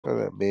For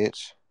that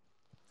bitch.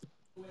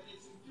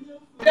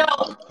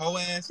 Hoe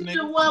ass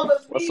nigga.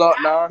 What's up,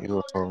 nah? You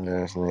a whole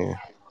ass nigga.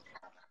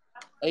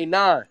 Hey,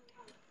 nah.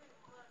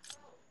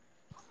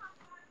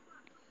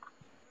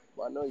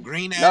 Well, I know you.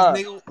 Green ass Nah.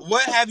 nigga.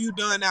 What have you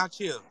done out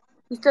here?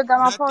 You still got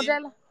my phone,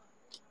 Nothing. Jayla?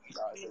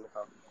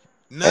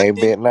 Hey, Nothing.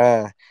 bit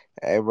 9.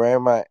 Hey,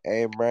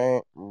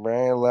 bring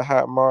Lil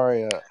Hot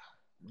Mario.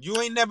 You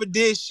ain't never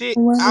did shit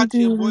What we out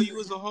here, boy. do? You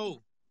was a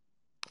hoe.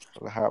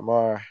 Lil Hot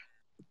Mario.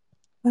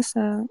 What's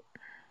up?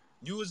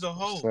 You was a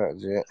What's hoe. up,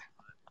 Jet?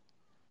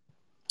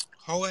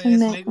 Hoe I'm ass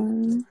back nigga.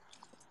 on.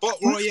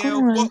 Fuck What's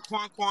going Royale. on?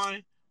 Fuck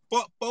Quan.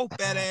 Fuck both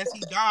fat ass.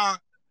 He died.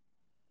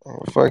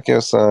 Fuck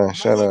your son.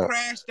 Shut Momo up.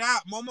 crashed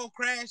out. Momo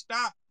crashed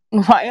out.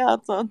 Why y'all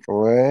talking?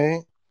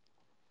 What?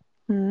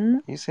 Hmm?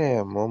 You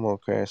said Momo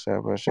crashed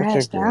out, bro. Shut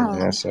your Crashed green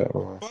out. ass up,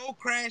 bro. Bo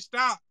crashed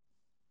out.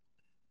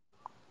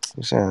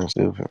 You sound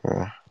stupid,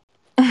 bro.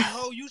 And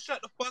ho, you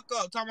shut the fuck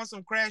up. Talking about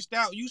some crashed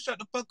out. You shut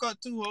the fuck up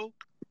too, ho.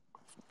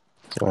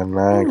 My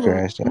 9 Ooh.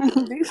 crashed out.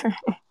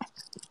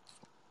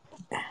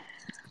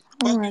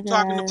 Oh Fuck my you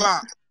talking god.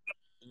 about?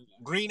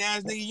 Green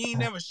ass nigga, you ain't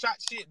never shot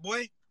shit,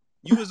 boy.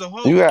 You was a You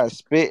hoe. got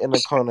spit in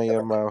the corner of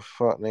your mouth,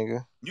 fuck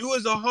nigga. You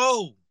was a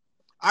hoe.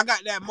 I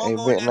got that Hey,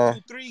 Momo and bit that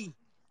 9. 2-3.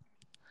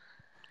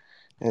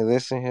 Hey,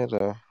 listen here,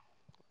 though.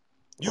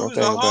 You One was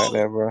a thing about hoe.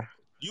 that, bro.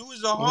 You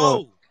was a You know,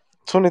 hoe.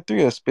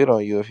 23 will spit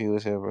on you if he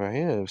was here, bro.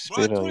 He'll Bro, spit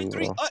on you,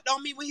 23 bro. upped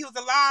on me when he was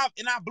alive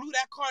and I blew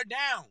that car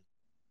down.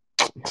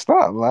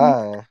 Stop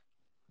lying.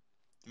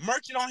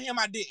 Merchant on him,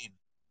 I didn't.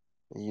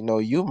 You know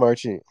you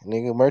merchant,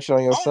 nigga. Merchant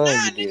on your Oh son, you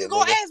nah, nigga, did,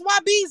 go nigga. ask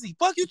YBZ.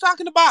 Fuck you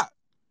talking about?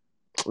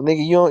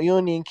 Nigga, you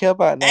don't even care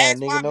about 9,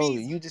 Ask nigga. No,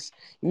 YBZ.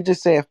 you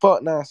just saying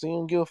fuck 9, so you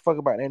don't give a fuck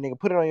about that nigga.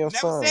 Put it on your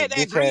Never son, said that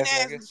bitch green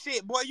ass ass nigga.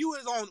 shit, boy. You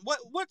was on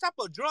what type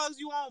of drugs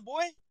you on,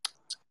 boy?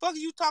 Fuck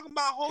you talking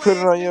about, whole Put it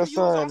ass on your nigga? You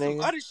was son, on some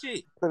nigga. other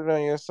shit. Put it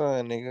on your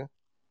son, nigga.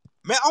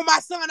 Man, on my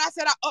son, I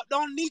said I upped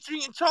on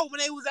Nitri and Cho when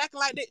they was acting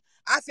like that.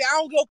 I said I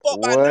don't give a fuck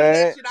about none of that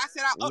What? shit. I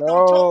said I upped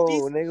on Cho.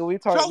 No, nigga. We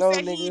talking Cho no,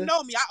 said he ain't nigga.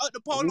 know me. I upped the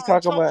pole We on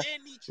talking Cho about.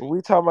 and Nitri.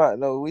 We talking about.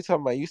 No, we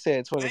talking about. You said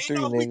Ain't 23,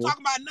 no we nigga.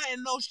 talking about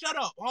nothing. No, shut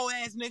up, whole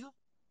ass nigga.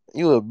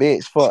 You a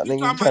bitch, Fuck fuck, you nigga. You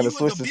talking about? trying to You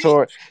was switch a the bitch.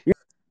 story.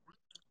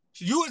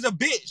 You was a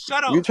bitch.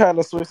 Shut You up. trying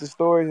to switch the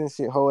stories and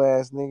shit, hoe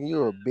ass nigga.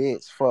 You a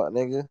bitch, fuck,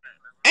 nigga.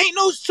 Ain't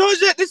no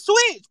choice at the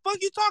switch. Fuck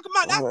you talking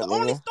about? That's What, the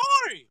only nigga?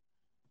 story.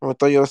 I'm gonna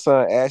throw your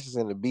son ashes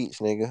in the beach,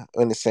 nigga.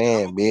 In the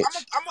sand, bitch.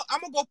 I'm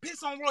gonna go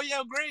piss on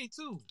Royale Gray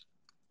too.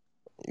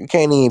 You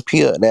can't even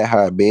pee up that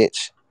high,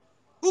 bitch.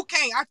 Who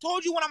can't? I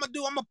told you what I'm gonna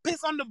do. I'm gonna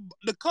piss on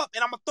the cup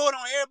and I'm gonna throw it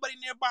on everybody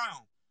nearby.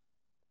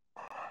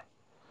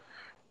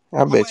 I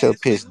Hoe bet your ass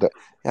piss. nigga.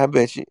 I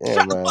bet you. Yeah,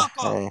 Shut the man. fuck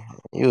up. Hey,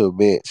 you a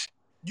bitch.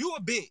 You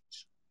a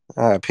bitch.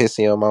 I piss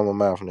in your mama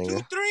mouth,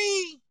 nigga.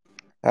 2-3.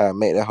 I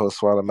make that hoe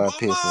swallow my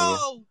piss, nigga.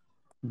 Momo.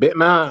 Bit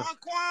 9.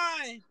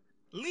 Quan.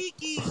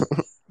 Leaky.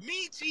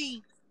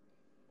 Michi.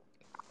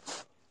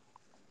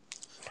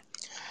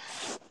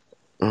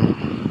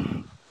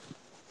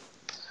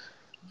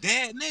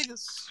 Dead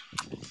niggas.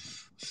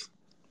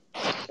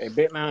 Hey,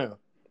 Bit 9.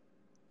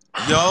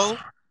 Yo.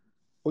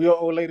 Who your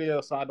old lady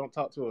is so I don't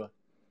talk to her?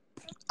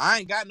 I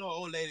ain't got no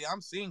old lady.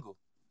 I'm single.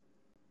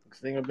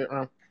 Sing a bit,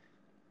 man.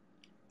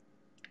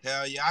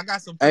 Hell yeah. I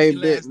got some Hey,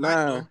 pussy bit last night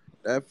though. 9.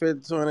 That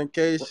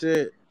 5020K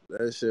shit,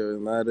 that shit was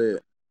not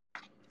it.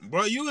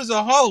 Bro, you was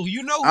a hoe.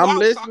 You know who I'm I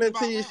was talking listening to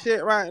about, your huh?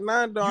 shit right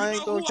now, though. You I ain't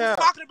know gonna who I was cap.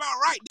 talking about,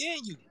 right? Then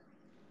you.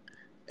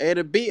 Hey,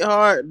 the beat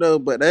hard, though,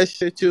 but that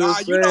shit you Nah,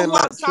 was you know saying who I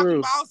not was talking true.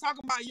 about. I was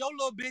talking about your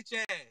little bitch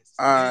ass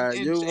Alright,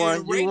 you and won,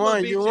 you Ray little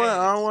won, you bitch won.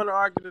 I don't ass. want to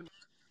argue.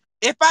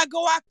 If I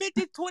go out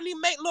 50-20,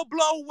 make little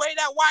blow away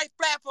that white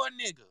flat for a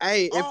nigga.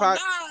 Hey, if On I,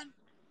 nine.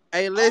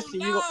 hey, On listen,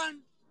 nine.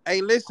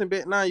 hey, listen,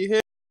 bit 9, you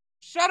hear?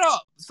 Shut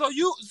up. So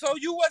you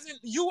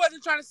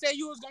wasn't trying to say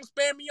you was gonna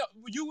spare me up.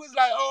 You was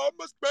like, oh, I'm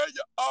gonna spare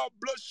you up.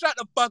 Shut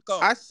the fuck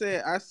up. I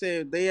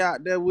said, they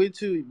out there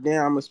with you, then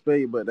I'ma spell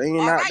you, but they ain't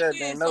All out right there, they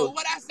then. So know.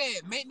 what I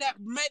said, make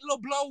little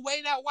blow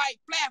away that white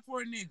flat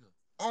for a nigga.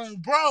 On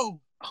bro.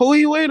 Who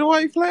you wait the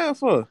white flag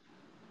for?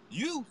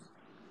 You.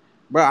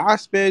 Bro, I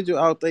spared you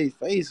out their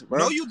face, No,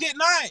 bro. you did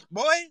not,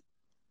 boy.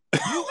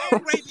 You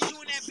and Ray be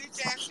doing that bitch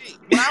ass shit.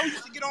 When I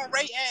used to get on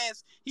Ray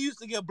ass, he used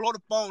to get blow the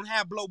phone,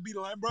 have blow beat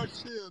on. Hey, bro,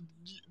 chill.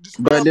 Just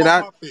But rub did on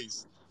I? my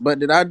face. But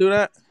did I do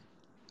that?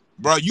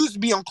 Bro, you used to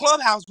be on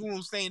Clubhouse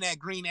room saying that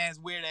green ass,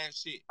 weird ass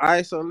shit. All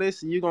right, so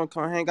listen, you gonna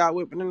come hang out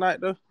with me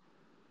tonight, though?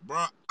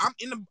 Bro, I'm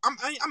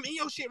in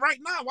your shit right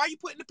now. Why you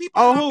putting the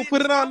people in Oh, my who?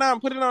 Put business, it on huh? now.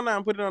 Put it on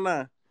now. Put it on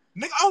now.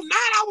 Nigga, oh, 9,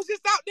 I was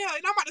just out there,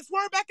 and I'm about to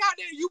swerve back out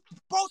there. You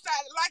post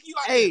out like you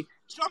out there. Hey,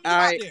 Show me all you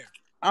out right, there.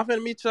 I'm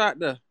finna meet you out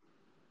there.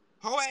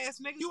 Hoe ass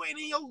nigga, you ain't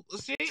in your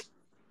shit.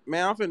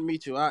 Man, I'm finna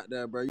meet you out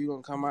there, bro. You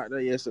gonna come out there?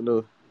 Yes or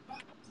no?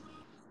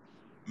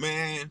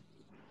 Man,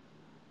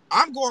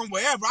 I'm going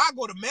wherever. I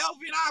go to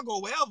Melvin, I go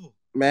wherever.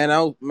 Man,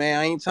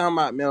 I ain't talking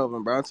about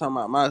Melvin, bro. I'm talking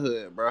about my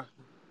hood, bro.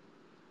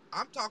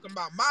 I'm talking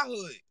about my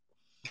hood.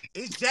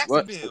 It's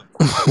What? Jacksonville.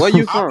 Where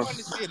you I from? run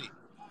the city.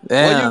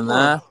 Where you Damn, from?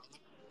 nah.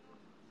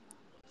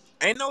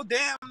 Ain't no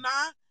damn 9.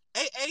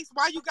 Hey Ace,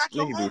 why you got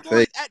your Nigga be homeboys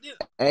fake. acting?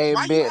 Hey,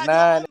 Why you bit have your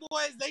nine.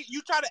 homeboys?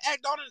 You try to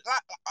act on it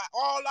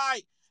all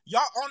like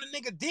y'all on a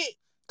nigga dick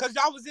because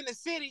y'all was in the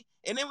city,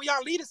 and then when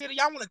y'all leave the city,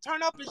 y'all want to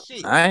turn up and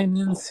shit. I ain't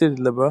in the city,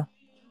 little bro.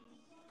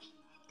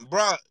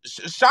 Bruh,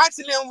 Shottz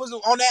and them was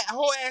on that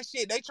whole ass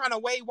shit. They trying to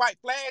wave white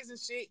flags and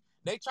shit.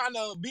 They trying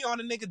to be on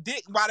a nigga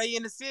dick while they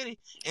in the city,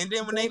 and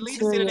then when they leave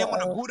the city, they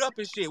want to boot up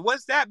and shit.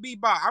 What's that be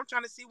about? I'm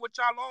trying to see what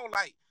y'all on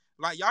like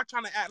y'all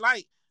trying to act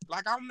like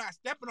I'm not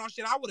stepping on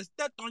shit. I would have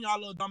stepped on y'all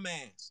little dumb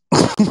ass.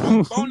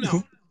 On phone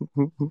them.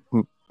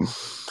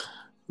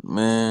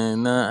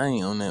 Man, nah, I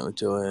ain't on that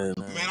with your ass,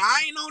 man. Man,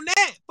 I ain't on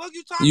that. Fuck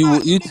you talking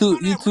about? You Niggas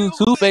on you that too real hood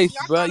shit. two-faced,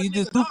 Y'all bro. thought a You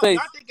just nigga dumb.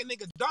 two-faced. Y'all think a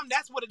nigga dumb.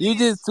 That's what it You is.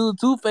 just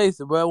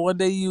two-faced, bro. One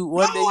day you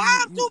No,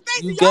 I'm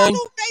two-faced. you Y'all gang.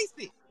 two-faced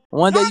it.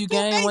 One day Y'all you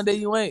gang, one day two-faced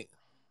it. you ain't.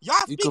 Y'all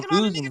You speaking on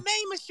a confusing nigga me.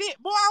 name and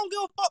shit. Boy, I don't give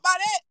a fuck about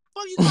that.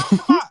 Fuck you talking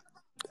about?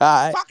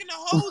 Alright. Talking to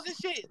hoes and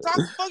shit.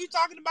 Fuck you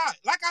talking about?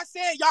 Like I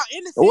said, y'all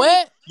in the city.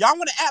 What? Y'all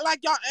want to act like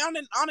y'all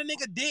on a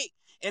nigga dick.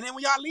 And then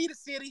when y'all leave the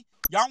city,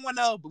 y'all want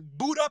to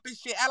boot up and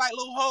shit, act like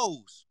little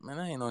hoes. Man,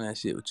 I ain't on that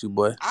shit with you,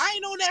 boy. I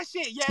ain't on that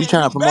shit. Yeah, You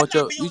trying to better promote not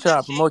your be you on trying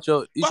that to promote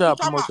your shit. Fuck you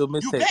talking about? You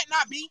mixtape. better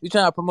not be. You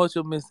trying to promote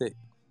your mixtape.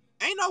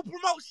 Ain't no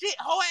promote shit,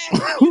 hoe ass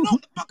nigga. You know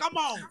what the fuck I'm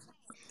on.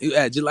 You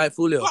act just like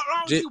Fulio. Fuck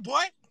wrong with you,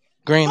 boy?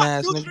 Green Fuck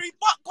ass 2 nigga. 3,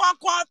 fuck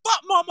Quan,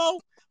 fuck Momo,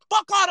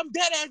 fuck all them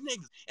dead ass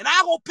niggas. And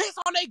I go piss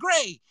on their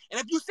grave. And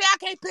if you say I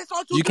can't piss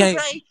on 2 You 3 can't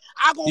grave,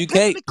 I go you piss in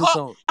can't the piss cup.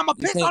 on I'ma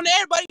you piss can't on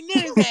everybody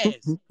near his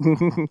ass.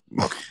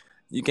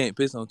 you can't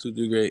piss on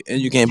 2 grade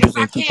and you can't Yes, piss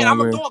I on can. 2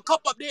 I'ma grade. throw a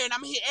cup up there and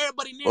I'ma hit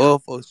everybody near him. Oh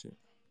fuck shit.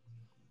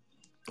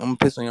 I'm gonna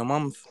piss on your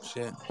mama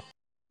shit.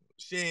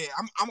 Shit,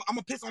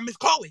 I'ma piss on Miss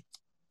Chloe.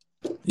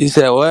 You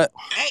said what?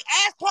 Hey,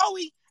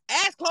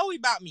 ask Chloe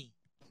about me.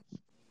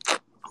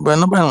 Bro,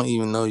 nobody don't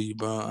even know you,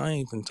 bro. I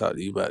ain't even talk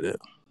to you about that.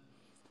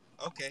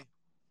 Okay.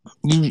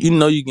 You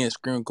know you getting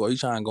screen call. You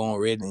trying to go on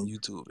Reddit and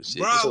YouTube and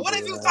shit. Bro, what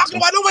is you talking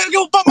about? Nobody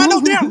give a fuck about no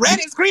damn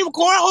Reddit scream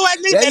record whole ass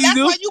nigga. Yeah, you That's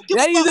do. why you give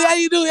Yeah, a you fuck do. about. Yeah,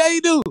 you do. Yeah,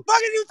 you do.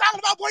 Fuck is you talking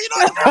about, boy? You know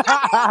what the fuck I'm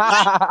on,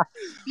 boy?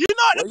 You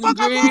know what the fuck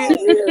I'm on?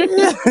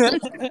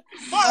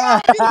 Fuck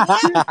wrong with you,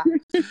 boy?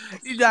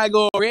 You try to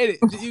go on Reddit.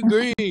 You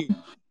green.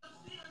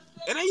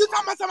 And then you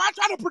talking about something, I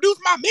try to produce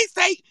my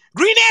mixtape.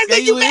 Green ass Yeah,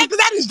 nigga, you you mad is.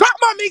 because I just dropped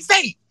my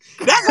mixtape.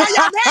 That's why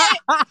y'all mad.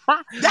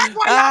 That's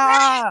why y'all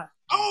mad.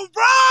 Oh,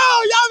 bro.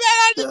 Y'all mad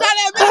I just dropped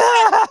that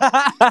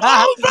mixtape.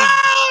 Oh,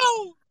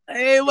 bro.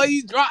 Hey, why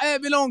you drop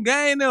that bit on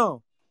game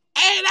now?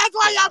 Hey, that's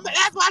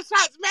why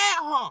Shottz mad,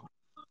 huh?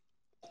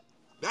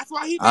 That's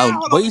why he mad.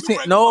 Hold Boy, on, you let me seen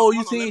break him up. you Hold on,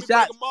 let seen me break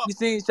Shottz. him up. You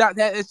seen Shottz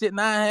had that shit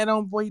 9 had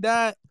on before he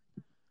died.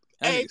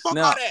 That Hey, nigga fuck all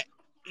snap. that.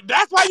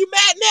 That's why you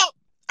mad now.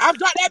 I've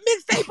dropped that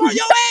mixtape on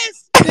your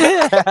ass.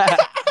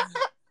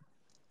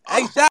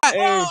 Hey, Shottz.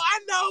 Oh, I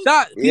know.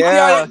 Shottz, PTR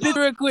Yeah. that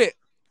picture real quick.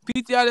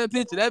 PTR that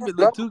picture. That bitch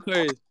look too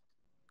crazy.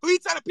 Who you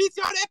telling PTR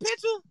that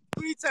picture?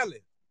 Who you telling?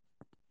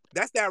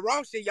 That's that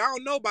raw shit. Y'all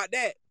don't know about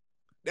that.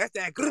 That's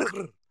that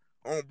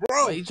on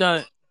bro. Why you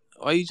trying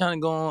to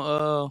go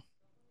on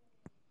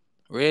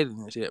Reddit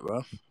and shit,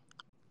 bro?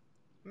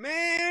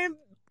 Man,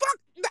 fuck.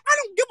 I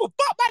don't give a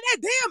fuck about that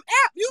damn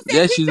app. You said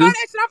Yes, PTR you do.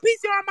 that shit. I'm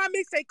PTR my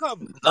mixtape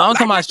cover. No, I'm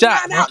talking Life about after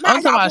Shottz. 9 out now,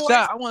 I'm talking y'all about boys.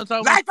 Shottz. I want to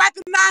talk about Life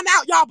after 9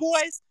 out, y'all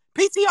boys.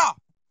 PTR.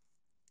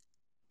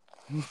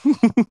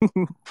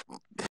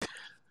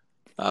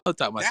 I'm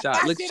talking about That's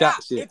Shottz. my Look shit at out.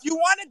 Shottz shit. If you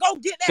want to go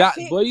get that Shottz,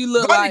 shit, boy, you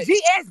look go like to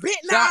GS Bit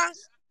 9.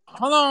 Shottz.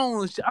 Hold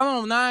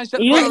on, 9. Shut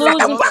the You fuck Man, up, shut the boy.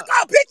 losing. Hold fuck up.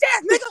 up, bitch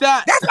ass nigga.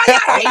 Shottz, That's why y'all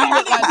boy, hate you on a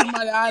look like nigga.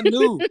 somebody I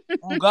knew.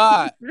 On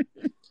God.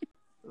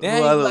 Who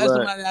Damn, I you look look like like?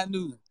 somebody I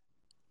knew.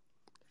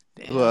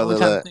 Who I Damn, I'm look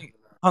trying to like? think.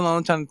 Hold on,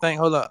 I'm trying to think.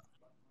 Hold up.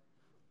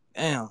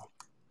 Damn.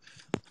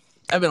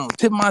 That been on the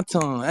tip of my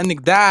tongue. That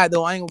nigga died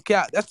though. I ain't gonna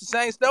count. That's the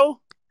same though.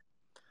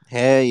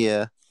 Hell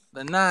yeah.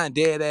 The 9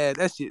 dead ass.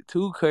 That shit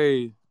too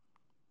crazy.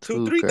 2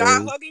 Too 3 died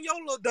crazy. hugging your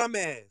little dumb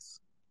ass.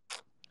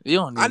 You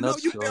don't I need know no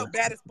you story. felt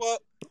bad as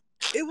fuck.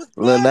 It was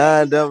Lil blood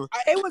Nine everywhere. dumb.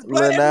 It was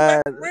blood Lil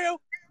everywhere Nine. for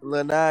real.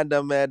 Lil Nine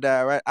dumb man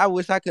died, right? I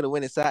wish I could have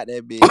went inside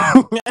that bitch. I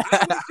wish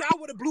y'all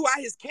would have blew out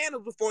his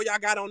candles before y'all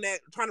got on that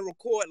trying to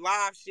record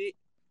live shit.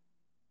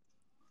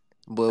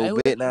 But Hey,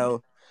 bit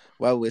now.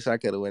 Well, I wish I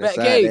could have went Fat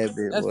inside K. that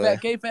bitch, That's boy.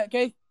 Fat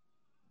K.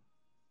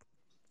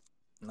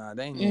 Nah,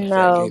 they ain't even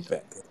No.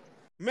 Fat K.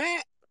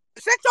 Man,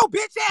 shut your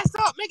bitch ass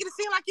up, making it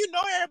seem like you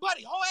know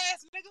everybody. Whole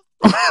ass nigga.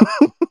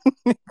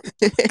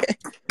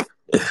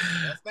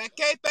 That's Fat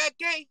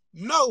K.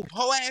 No,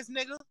 whole ass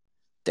nigga.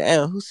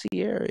 Damn, who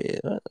Sierra is?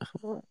 What the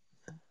fuck?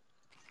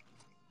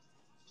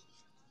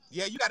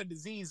 Yeah, you got a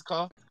disease,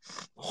 cuz.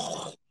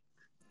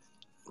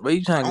 Why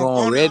you trying to go On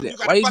on phone them, Reddit? you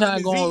got Why a you fucking trying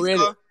to go on disease,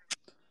 Reddit? cuz.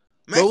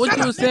 Man, But what shut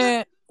you up, was nigga.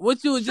 saying?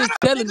 What you was Shut just up,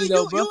 telling nigga. me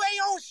though, bro? You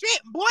ain't on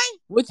shit, boy.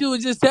 What you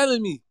was just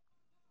telling me?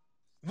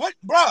 What,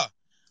 bruh?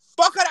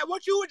 Fuck that.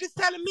 What you were just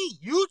telling me.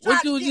 You tried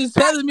What you to was get just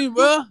shots. telling me,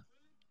 bro?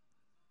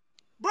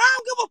 Bro, I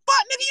don't give a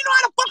fuck, nigga. You know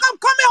how the fuck I'm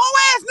coming, whole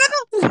ass, nigga.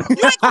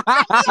 You ain't gonna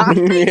cut me up.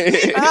 You ain't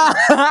shit.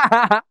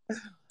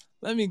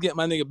 Let me get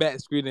my nigga back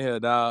screen in here,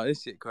 dog.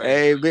 This shit crazy.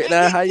 Hey, Big Man,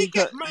 Nine, how you he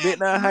come? man, Big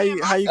Nine, man, how you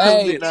my come,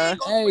 son, Big he Nine? ain't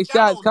gonna Hey, switch out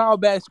Shottz, on me. call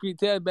Backstreet.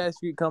 Tell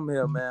Backstreet come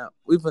here, man.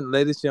 We finna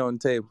lay this shit on the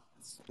table.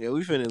 Yeah,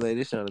 we finna lay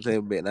this shit on the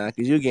table, Big Nine,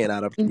 cause you getting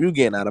out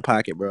of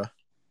pocket, bro.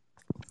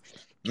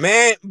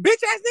 Man,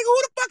 bitch ass nigga,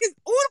 who the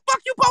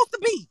fuck you supposed to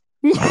be?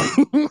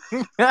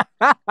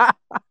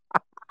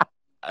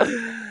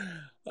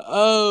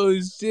 Oh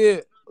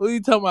shit! Who you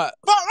talking about?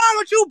 Fuck wrong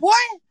with you, boy?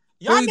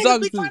 Y'all Who you niggas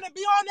talking be to? trying to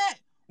be on that.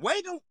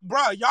 Wait,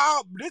 bro,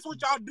 y'all. This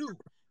what y'all do.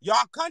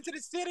 Y'all come to the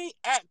city,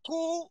 act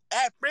cool,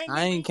 act friendly.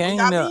 I ain't When came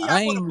y'all there. leave, y'all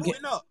supposed to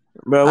booting up.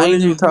 Bro, I what ain't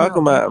is you never been there,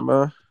 talking bro. about,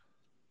 bro?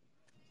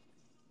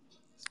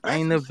 I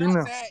ain't Especially never been Shottz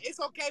there. ass. It's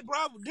okay, bro.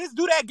 Just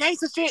do that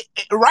gangster shit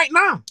right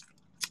now.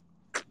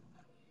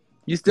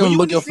 You still When wanna you in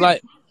book the your city,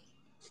 flight?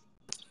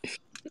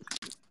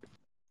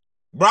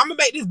 bro, I'm gonna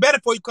make this better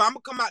for you, cause I'm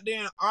gonna come out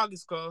there in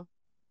August, cuz.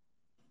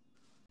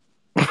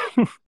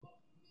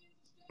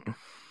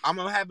 I'm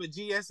gonna have a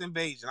GS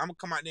invasion. I'm gonna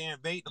come out there and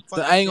invade the So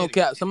fucking I ain't gonna city.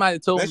 cap. Somebody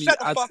told Man, me. shut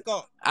the fuck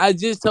up. I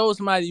just told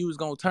somebody you was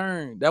gonna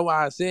turn. That's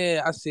why I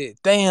said,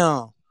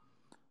 damn.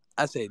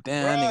 I said,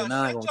 damn, that nigga Bruh,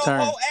 not shut gonna your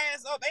turn. whole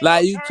ass up. Ain't no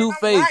Like you turn. I'm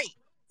 2-faced. right.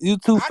 You I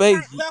turned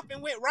 2-faced. left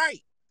and went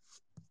right.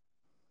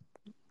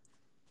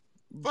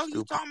 Fuck you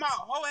Stupid. talking about,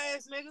 hoe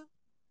ass nigga?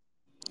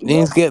 You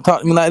ain't scared to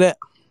talk to me like that?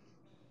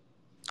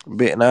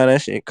 Big Nine,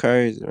 that shit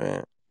crazy,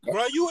 man.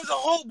 Bro, you was a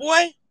hoe,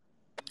 boy.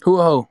 Who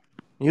a hoe?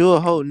 You a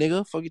hoe,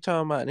 nigga. Fuck you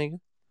talking about, nigga.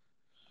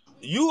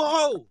 You a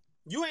hoe.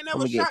 You ain't I'm never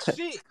gonna shot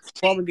shit.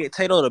 get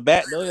Tato the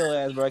back door your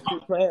ass, bro.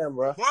 Keep playing,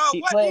 bro. Bro,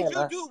 Keep what did playing, you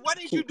now. do? What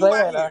did you Keep do out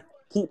playing, now. here?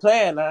 Keep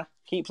playing, now.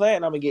 Keep playing.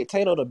 I'm gonna get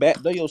Tato the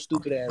back door your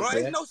stupid ass, Bro, boy.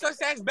 it's no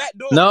such as back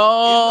door.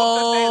 It's no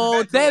such as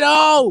No, back door.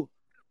 Tato.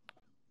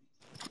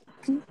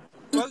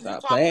 Fuck you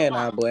Stop talking playing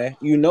now, about? boy.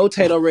 You know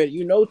Tato ready.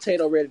 You know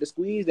Tato ready to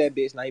squeeze that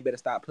bitch. Now you better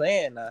stop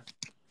playing now.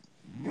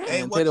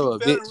 Hey, Man, what Tato you a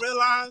fail bitch. to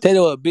realize?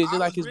 Tato a bitch just I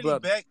like was his really brother.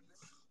 back.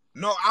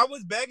 No, I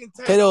was begging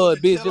Tato Tato a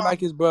to bitch chill just off. like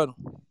his brother.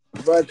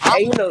 But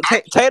hey, you know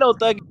Tato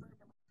thug.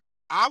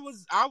 I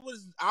was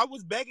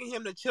begging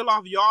him to chill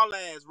off y'all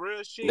ass.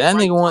 Real shit. That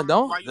Why nigga you want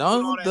why you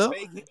doing all that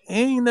faking?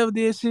 He ain't never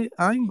did shit.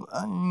 I ain't.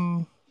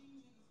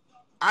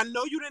 I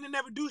know you didn't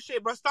never do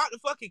shit, bro. Stop the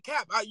fucking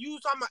cap. You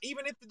was talking about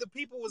even if the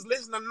people was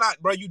listening or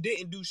not, bro. You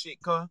didn't do shit,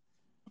 cuz.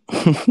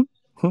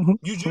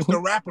 You just a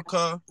rapper,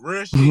 cuz.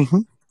 Real shit.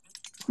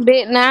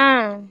 Big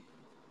Nine.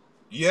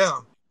 Yeah.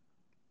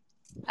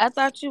 I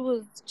thought you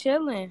was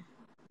chilling.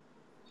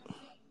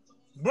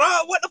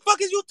 Bro, what the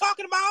fuck is you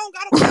talking about? I don't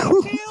gotta fucking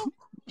chill.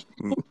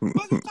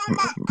 Fuck you talking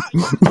about?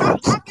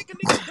 Y'all think a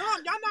nigga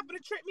dumb. Y'all not gonna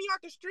trick me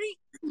out the street.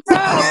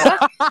 Bro.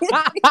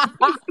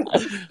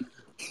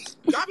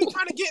 Y'all be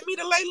trying to get me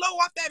to lay low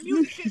off that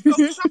music shit so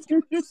Shottz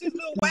can produce his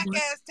little whack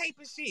ass tape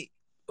and shit.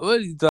 What are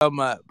you talking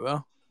about,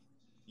 bro?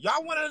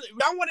 Y'all want a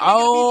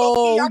nigga to be low key.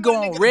 Oh, we Y'all want a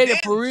going nigga to ready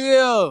for vanish.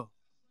 real.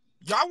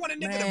 Y'all want a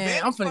nigga to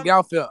Man, I'm vanish finna from get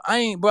off here. I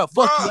ain't, bro.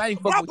 bro, Fuck you. I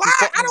ain't bro, fucking with you. why?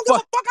 Fuck, I man. don't give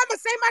Fuck. a fuck. I'ma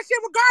say my shit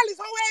regardless,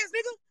 hoe ass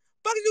nigga.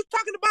 Fuck is you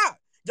talking about?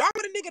 Y'all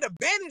want a nigga to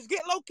vanish,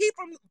 get low key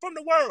from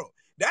the world.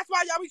 That's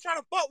why y'all be trying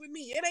to fuck with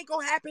me. It ain't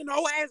gonna happen,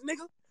 hoe ass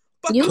nigga.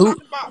 Fuck you You Who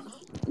talking about?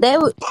 they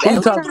was Fuck you they was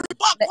Lil talking? trying Duke,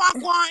 fuck they,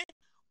 Quaquan,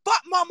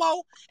 fuck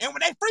Momo, and when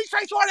they free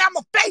Trey Shorty,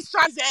 I'ma face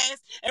Shott's ass.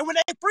 And when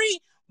they free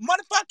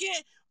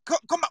motherfucking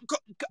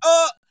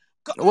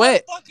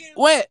What? motherfucking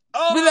What?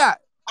 Spit it out.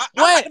 I'm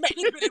about What? to make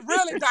this bitch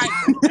real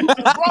indictment.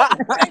 Bro,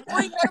 when they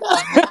free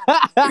motherfucking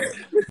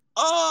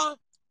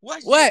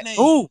what's shit What? name?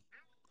 Who?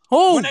 When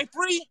Who? they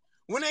free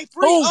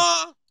Who?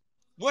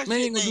 what's Man,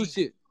 you shit ain't gonna do name?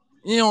 shit.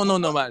 You don't know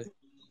nobody.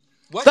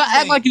 What's Stop his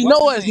acting like name? you What's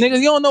know his us, name? nigga.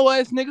 You don't know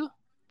us, nigga.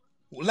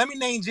 Let me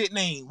name jit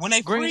name. When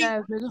they Green free,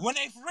 ass nigga.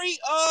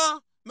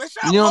 man,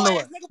 shut up, You don't hoe know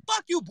ass us. nigga.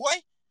 Fuck you, boy.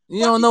 You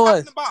Fuck don't you know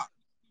talking us. about?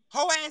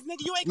 Hoe ass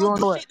nigga, you ain't You gonna don't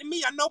do know us. shit to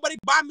me. I nobody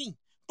by me.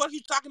 Fuck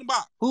you talking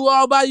about? Who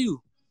all by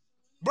you?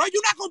 Bro,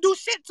 you not gonna do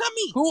shit to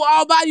me. Who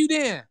all by you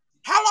then?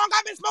 How long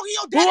I been smoking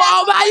your Who dead ass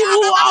all on by you? How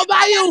Who long I all been by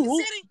thrown out of the you?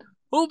 city?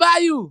 Who by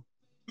you?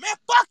 Man,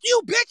 fuck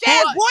you, bitch Who?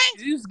 ass boy.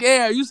 You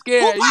scared? You Who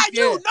scared? You by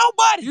you? scared?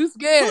 Nobody. You 2,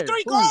 scared?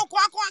 3 Who? gone,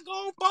 Quaquan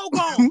gone, 4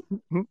 gone.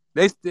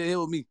 They still here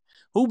with me.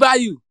 Who by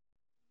you?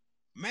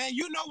 Man,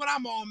 you know what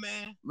I'm on,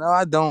 man. No,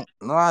 I don't.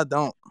 No, I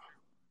don't.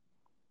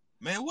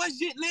 Man,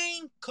 what's your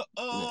name?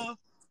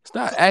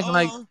 Stop acting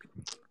like,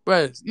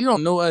 bro. You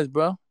don't know us,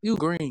 bro. You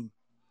green.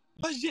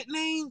 What's your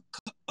name?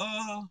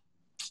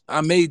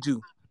 I made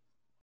you.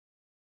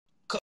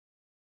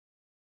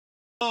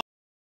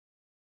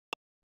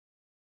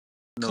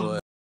 Know us.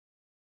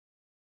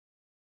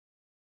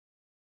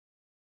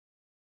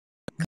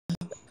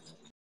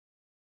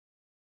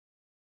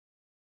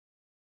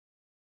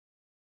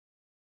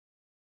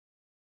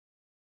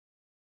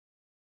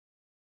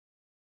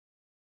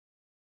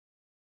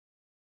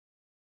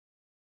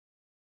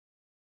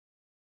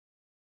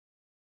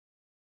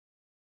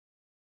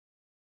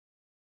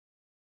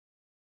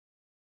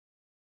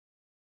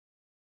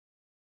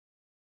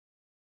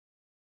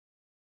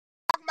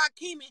 Talking about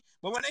Keeman,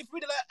 but when they free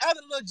the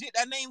other little jit,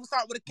 that name will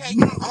start with a K. I'm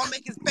gonna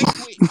make his face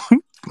wet.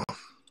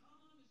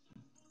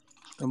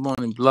 I'm on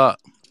the block.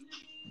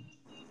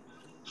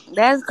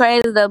 That's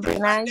crazy though, Big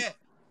Just like Nine. that.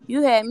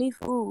 You had me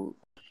fooled.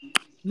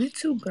 Me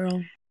too,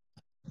 girl.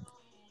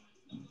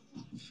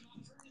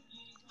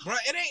 Bro,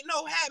 it ain't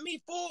no had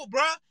me fooled,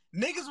 bro.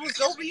 Niggas was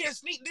over here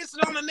sneak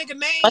dissing on a nigga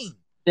name.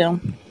 Yeah.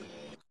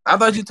 I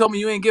thought you told me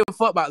you ain't give a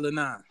fuck about Lil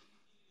Nine.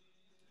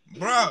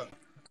 Bro, I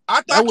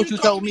That's thought what you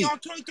you told me on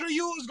 23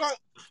 you was going.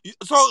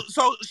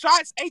 So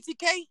Shottz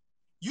ATK.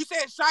 You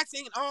said Shottz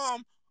ain't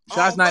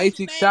Shottz not what's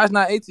his ATK. name? Shottz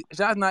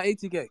not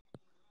ATK.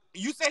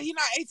 You said he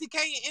not ATK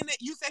in it.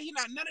 You said he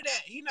not none of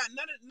that. He not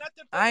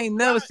nothing. I ain't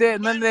never said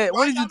none of that.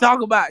 What did you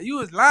talk about? You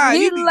was lying.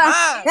 He You be lied.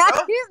 lying, bro.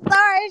 He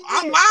started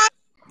I'm shit. lying.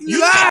 You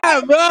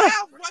lying, bro.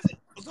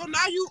 So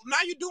now you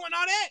doing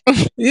all that?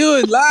 You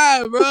was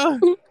lying, bro.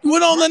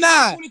 Put on the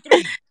 9.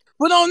 23.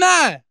 Put on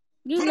 9.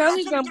 You Put it know on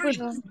he gonna put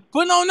 23. on.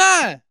 Put on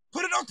 9.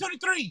 Put it on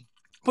 23.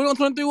 Put on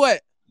 23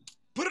 what?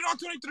 Put it on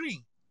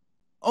 23.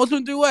 On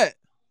 23 what?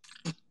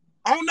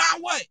 On 9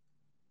 what?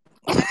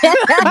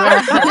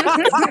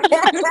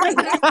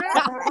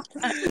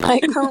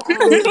 Like, come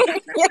on.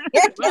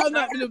 Bro, I'm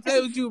not gonna play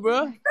with you,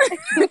 bro.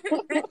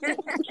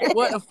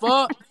 What the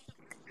fuck?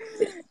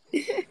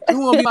 You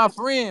wanna be my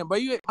friend,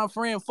 but you ain't my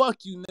friend.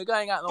 Fuck you, nigga. I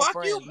ain't got no Fuck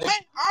friends. you, Nigga. man.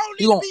 I don't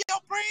need to be your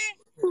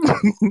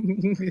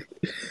friend.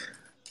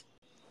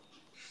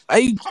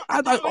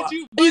 I thought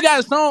you got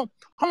a song.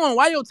 Hold on,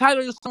 why your title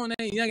of your song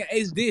ain't Young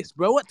Ace this,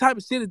 bro? What type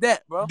of shit is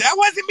that, bro? That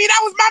wasn't me.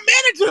 That was my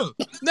manager.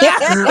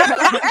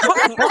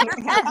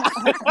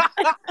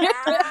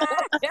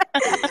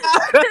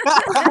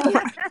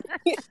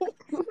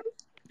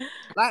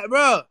 Like,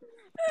 bro,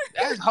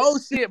 that's whole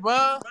shit,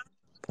 bro.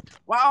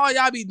 Why all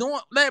y'all be doing,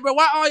 like, bro?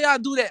 Why all y'all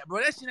do that, bro?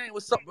 That shit ain't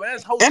what's up, bro.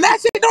 That's whole And shit.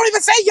 that shit don't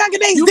even say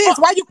Yungeen Ace You this. fuck,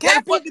 Why you yeah,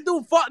 capping? fucking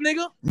do, fuck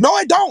nigga. No,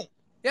 it don't.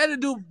 Yeah, to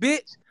do,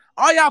 bitch.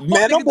 All y'all fuck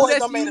Man, them niggas do boys that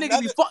done shit. You made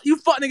niggas be fuck. You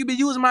fuck nigga be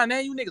using my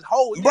name. You niggas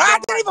hoes. Bro, I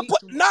didn't even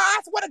put. Nah, I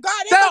swear to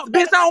God. Shut up,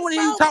 bitch. I don't want to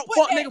hear you talk.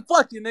 Fuck that. nigga.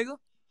 Fuck you, nigga.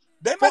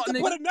 They Fuck must have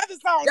nigga. put another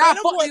song. Y'all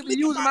Man, fuck nigga be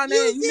using my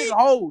name. You nigga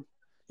hoes.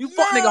 You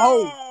fuck nigga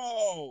hoes.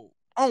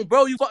 Oh,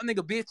 bro, you fuck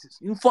nigga bitches.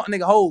 You fuck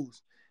nigga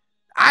hoes.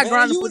 I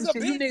grind for this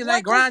shit. You niggas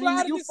ain't grinding.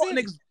 You fuck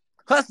niggas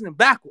hustling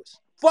backwards.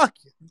 Fuck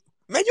you.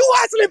 Man, you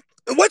hustling.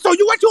 What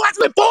you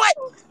hustling for it?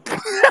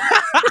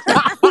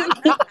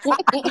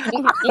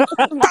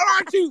 How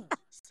aren't you?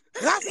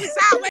 Hustling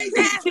sideways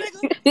ass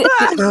nigga.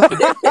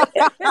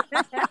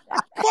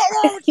 What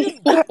wrong with you?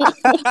 Hating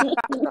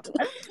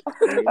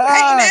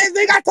ass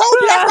nigga. I told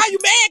you that's why you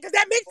mad, because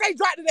that mixtape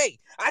dropped today.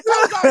 I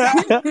told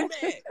y'all you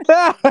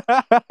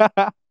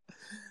mad.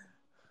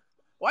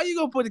 Why you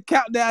gonna put the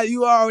countdown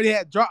you already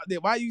had dropped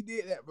it? Why you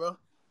did that, bro?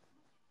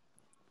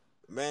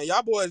 Man,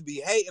 y'all boys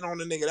be hating on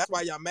the nigga. That's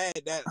why y'all mad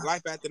that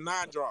Life After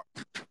 9 dropped.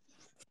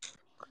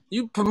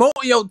 You promote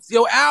your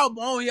album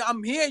on here.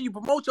 I'm hearing you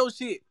promote your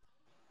shit.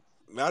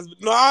 No,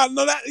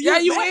 that. Yeah,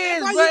 you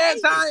is, bro. That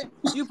time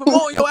you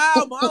promote your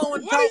album. I don't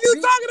want to talk. What are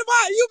you talking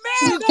about? You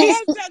mad?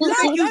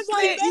 You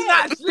slick. You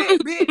not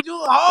slick, bitch.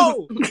 You a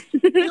hoe.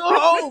 You a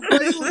hoe, bro.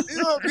 You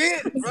a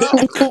bitch,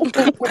 bro.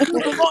 You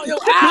promote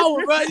your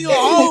album, bro. You a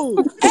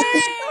hoe.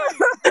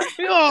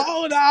 You a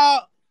hoe,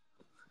 dog.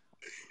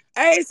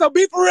 Hey, so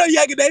be for real,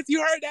 Yungeen Ace.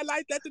 You heard that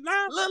Life After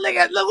 9? Look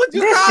what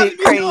you This calling shit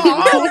me. crazy. You a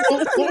hoe.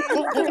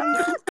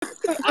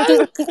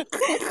 I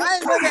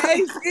ain't gonna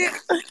ace shit.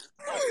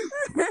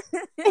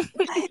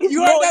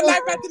 You heard that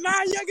Life After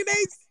 9, Yungeen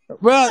Ace?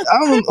 Bro,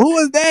 who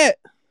is that?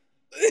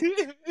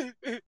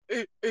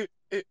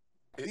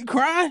 You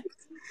crying?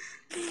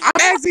 I'm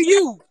asking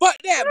you. Fuck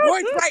that.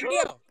 Voice right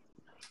there.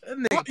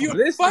 Fuck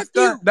you. Fuck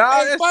you.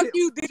 Dog, hey, fuck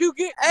you. Did you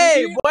get?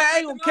 Hey, boy, I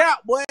ain't gonna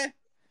count, boy.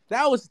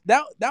 That would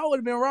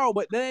have been wrong,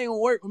 but that ain't gonna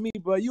work with me,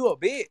 bro. You a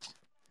bitch.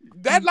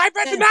 That Life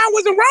After 9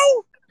 wasn't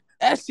wrong.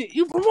 That shit,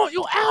 you promote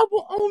your album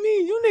on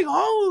me. You nigga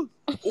hoes.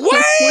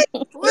 What?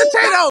 What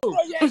Tato?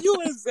 Yeah, you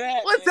is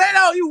sad. What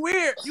Tato? You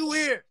weird.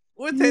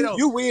 What Tato?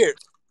 You weird.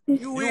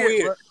 You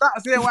weird. Bro. Stop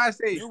saying what I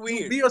say. You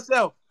weird. Be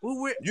yourself. Who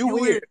weird? You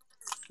weird.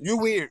 You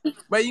weird.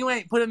 But you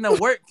ain't putting the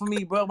work for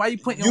me, bro. Why you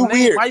putting You your name?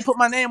 weird. Why you put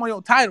my name on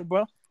your title,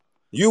 bro?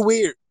 You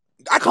weird.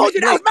 I told you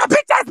that was my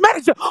bitch ass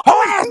manager.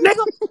 Whole ass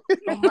nigga.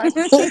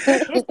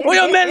 Where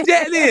your manager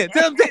at then?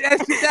 Tell him to take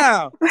that shit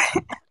down.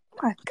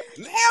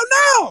 Hell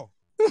no.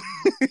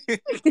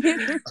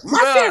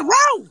 My shit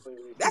wrong.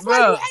 That's why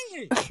you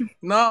hating.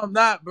 No, I'm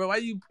not, bro. Why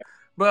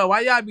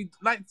y'all be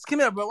like, come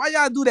here, bro? Why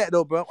y'all do that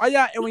though, bro? Why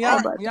y'all when y'all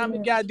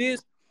make y'all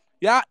this,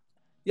 y'all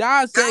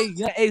say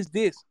Young Ace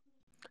this.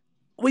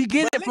 We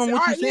get it from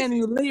what you saying in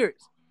your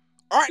lyrics.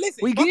 All right, listen.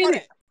 We get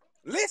it.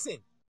 Listen.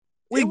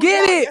 We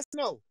get it. Yes or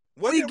no?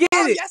 Was we it get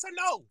wrong? it. Yes or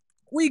no?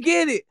 We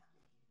get it.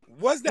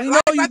 Was that we know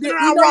you did?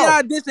 We know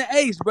y'all dissing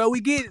Ace, bro. We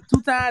get it.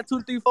 2 times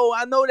 2, 3, 4.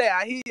 I know that.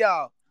 I hear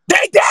y'all.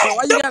 They dead. So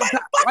why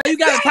you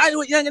got to title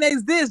with Yungeen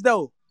Ace this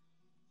though?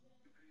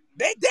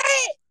 They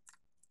dead.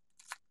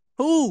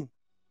 Who?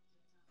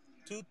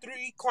 2,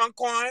 3, Quan,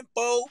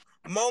 4,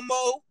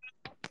 Momo.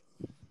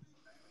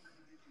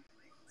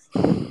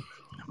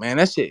 Man,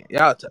 that shit.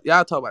 Y'all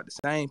talk about the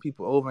same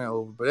people over and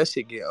over, but that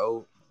shit get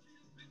old.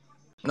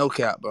 No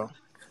cap, bro.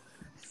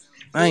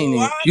 I ain't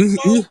even.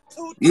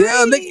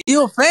 Yeah, look,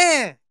 you a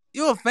fan.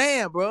 You a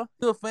fan, bro.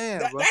 You a fan,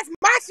 bro. That's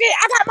my shit.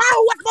 I got my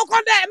who smoke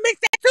on that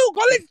Mixtape too.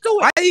 Go listen to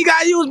it. Why you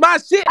gotta use my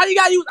shit? Why you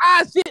gotta use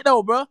our shit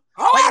though, bro?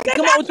 Why you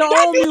come up with your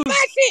own music?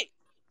 Shit.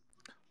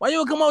 Why you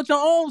don't come up with your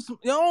own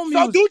music?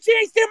 So Ducci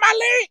ain't steal my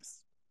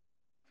lyrics?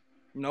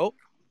 Nope.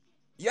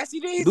 Yes, he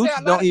did. He Ducci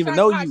said don't even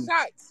know you.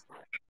 Shots.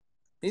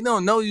 He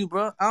don't know you,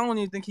 bro. I don't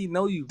even think he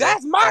know you, bro.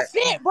 That's my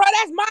shit, bro.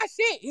 That's my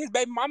shit. His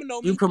baby mama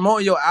know me. You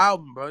promoting your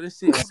album, bro. This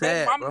shit is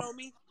sad, baby mama bro. know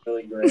me.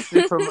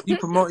 You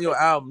promote your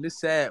album. This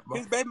sad, bro.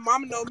 His baby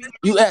mama know me.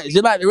 You act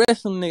just like the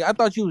rest of them niggas. I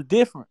thought you was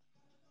different.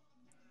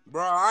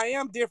 Bro, I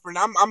am different.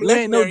 I'm you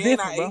ain't no legendary,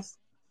 different, bro.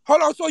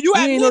 Hold on, so you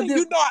admitted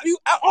you know you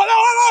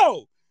hold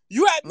on.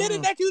 You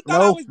admitted that you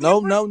thought I was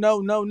different?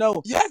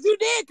 No. Yes, you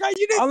did, cause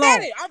you just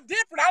said it. I'm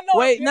different. I know.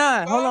 Wait,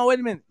 nah. Hold on, wait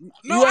a minute.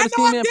 No, you ever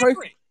seen me in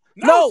person?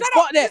 No,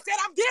 fuck that. You said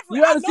I'm different.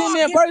 You ever seen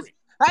me in person?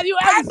 Have you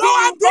ever seen me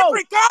I'm before?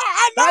 different, cuz.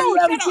 I know. Have you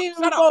ever seen me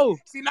before?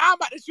 See, now I'm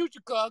about to shoot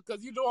you, cuz,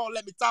 because you don't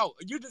let me talk.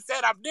 You just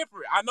said I'm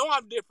different. I know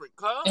I'm different,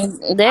 cuz.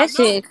 That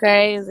shit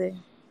crazy.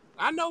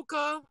 I know,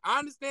 cuz. I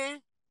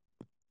understand.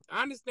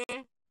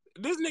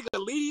 This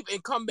nigga leave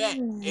and come back.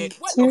 And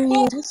what the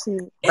fuck?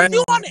 If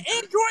you on the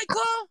Android,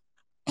 cuz?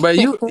 But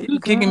you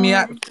kicking me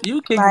out.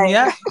 You kicking me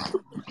out.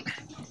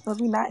 But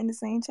we not in the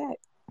same chat.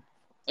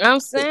 I'm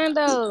saying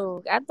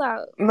though, I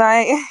thought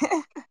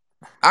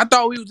I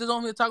thought we was just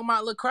on here talking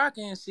about Lil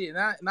Crocker and shit.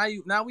 Now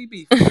we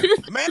beef.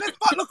 Man, let's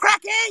fuck Lil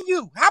Crocker and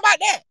you. How about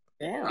that?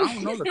 Damn, I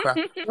don't know Lil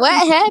Crocker.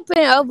 what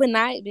happened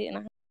overnight, didn't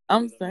I?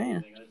 I'm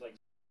saying.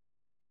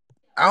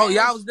 Oh,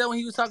 y'all was there when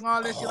he was talking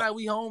all that shit like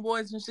we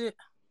homeboys and shit.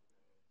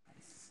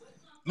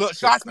 Look,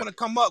 Shottz wanna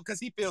come up because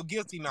he feel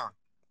guilty now.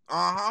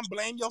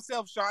 Blame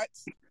yourself,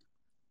 Shottz.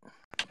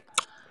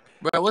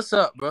 Bro, what's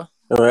up, bro?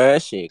 Bro,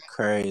 that shit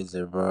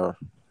crazy, bro.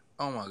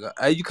 Oh my god.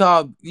 Hey, you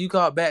called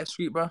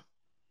Backstreet, bro?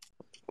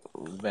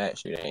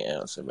 Backstreet ain't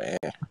answer, man.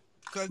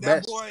 Cause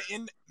that boy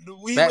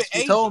we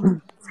Backstreet told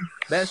me.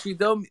 Backstreet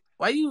told me.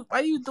 Why you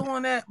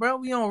doing that, bro?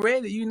 We on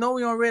Reddit. You know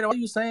we on Reddit. Why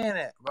you saying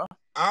that, bro?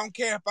 I don't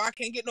care if I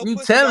can't get no pussy.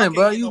 You telling,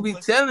 bro. You be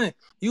telling.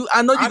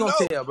 I know you gonna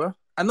tell, bro.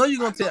 I know you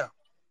gonna tell.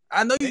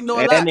 I know you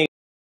know a lot.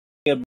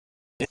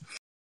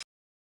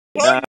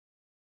 Bro.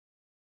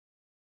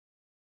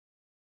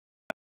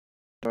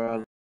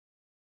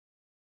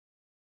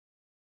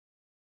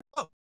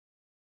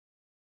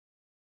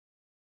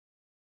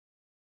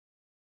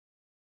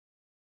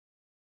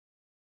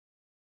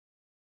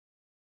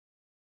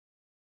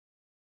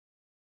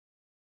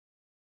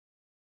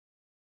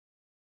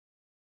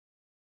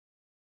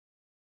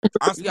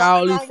 You got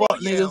all these fuck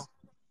niggas.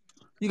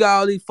 You got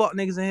all these fuck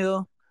niggas in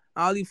here.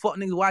 All these fuck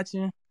niggas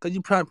watching because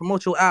you trying to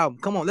promote your album.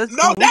 Come on, let's.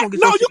 No, you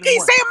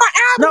keep saying my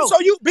album, so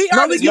you be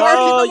honest. You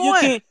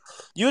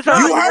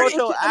trying to promote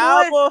your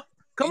album?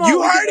 Come on,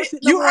 you heard it.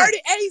 You heard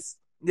it, Ace.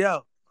 Yeah.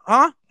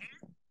 Huh?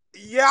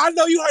 Yeah, I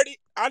know you heard it.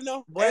 I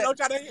know. Ain't no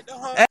try to hit the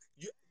huh.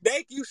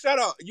 Thank you. Shut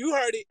up. You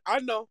heard it. I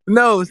know.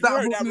 No,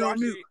 stop putting me on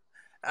mute.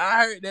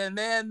 I heard that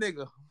man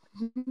nigga.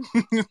 Ooh,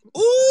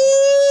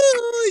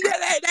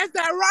 yeah, that's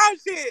that raw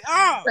shit.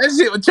 That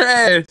shit was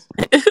trash.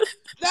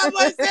 That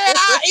boy said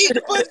I'll eat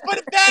the pussy for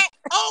the back.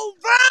 Oh,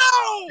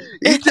 bro.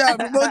 He trying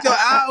to promote your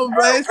album,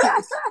 bro.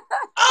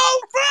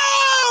 Oh,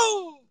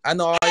 bro. I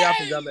know all y'all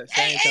from y'all at the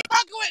same time.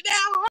 Fucking with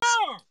that,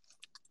 huh?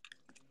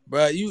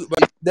 Bro,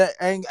 that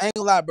ain't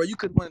gonna lie, bro. You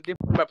could win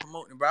different by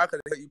promoting, bro. I could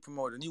have let you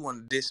promote and you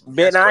wanted to diss me.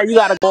 Ben, now you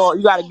gotta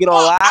get on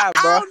live,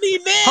 bro. I don't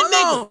need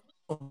that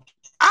nigga.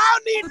 I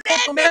don't need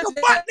that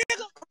nigga, fuck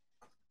nigga.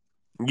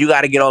 You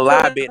gotta get on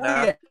live, Ben,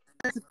 now.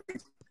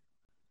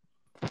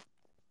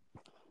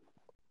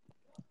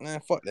 Man,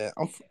 fuck that.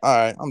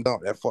 Alright, I'm done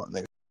with that fuck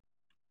nigga.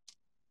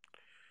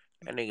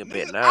 That nigga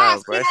bit now,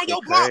 bro. That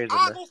shit crazy,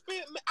 man.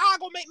 I'll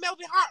go make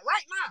Melvin hot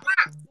right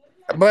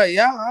now. But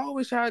y'all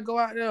always try to go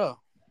out there.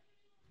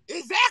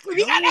 Exactly.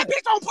 We got that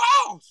bitch on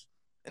pause.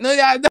 No,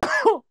 y'all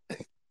don't.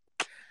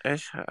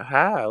 That's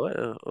high.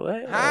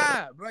 What?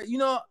 High, bro. You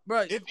know,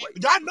 bro. If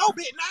y'all know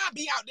bit now, I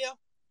be out there.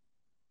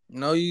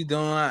 No, you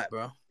don't not,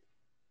 bro.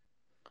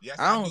 Yes,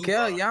 I don't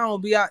care. Bro. Y'all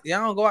don't be out.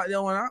 Y'all don't go out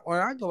there when I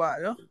go out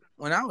there.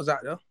 When I was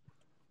out there.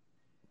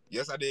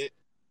 Yes, I did.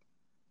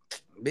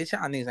 Bitch,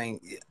 y'all niggas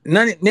ain't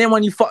none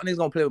one of you fuck niggas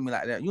gonna play with me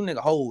like that. You nigga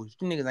hoes.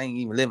 You niggas ain't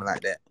even living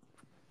like that.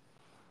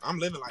 I'm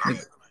living like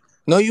that.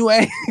 No, you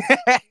ain't.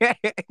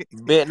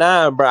 Bet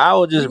nah, bro. I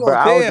was just in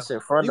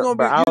front of. You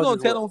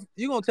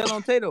gonna tell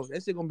on Tato?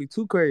 That shit gonna be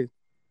too crazy.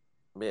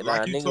 Bet nah,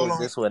 nigga was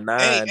just with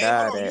 9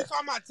 died. You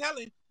talking about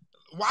telling?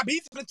 Why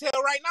Beats gonna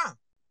tell right now?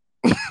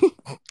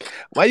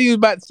 Why you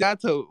about to say I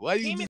told? Why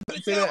you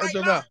say that right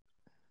now?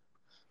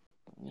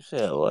 You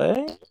said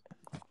what?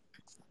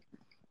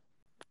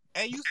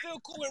 Hey, you still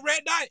cool with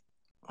Red Dot?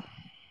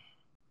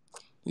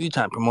 You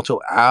trying to promote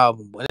your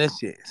album, but that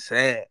shit is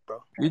sad,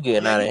 bro. You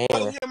getting out of hand.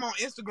 Follow him on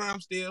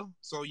Instagram still,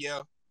 so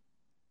yeah.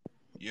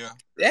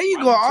 There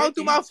you go, all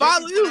through my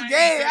follow. You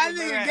gay, that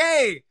nigga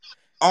gay.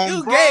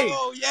 You gay?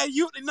 Yeah,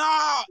 you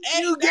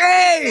you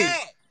gay.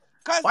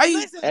 Cause why you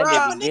listen, that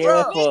nigga gay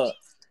fuck?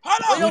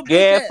 Hold on, you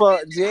gay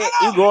fuck, Jet.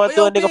 You going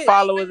through a nigga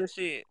followers and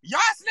shit. Y'all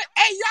snitch.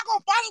 Hey, y'all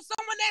gonna follow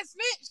someone that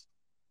snitched?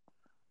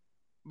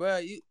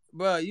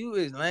 you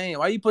is lame.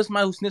 Why you put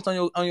somebody who snitched on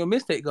your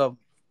mixtape cover?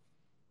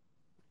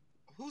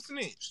 Who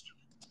snitched?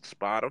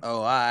 Spot him. Oh,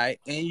 all right.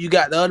 And you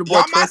got the other boy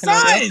Y'all my twerking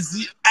on there.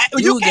 sons.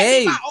 You can't gay.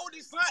 be my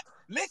oldest son.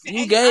 Listen,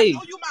 You Ace, gay. I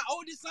know you my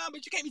oldest son,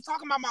 but you can't be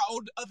talking about my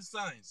other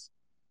sons.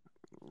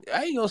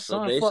 I ain't your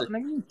son, fuck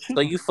nigga. So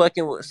you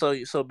fucking with,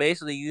 so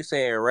basically you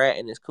saying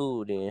ratting is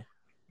cool then?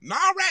 Nah,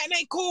 ratting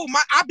ain't cool.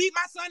 I beat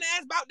my son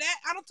ass about that.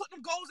 I done took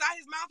them goals out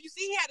his mouth. You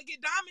see, he had to get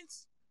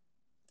diamonds.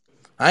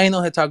 I ain't know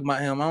how to talk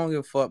about him. I don't give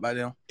a fuck about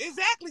them.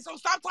 Exactly. So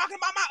stop talking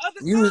about my other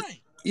son.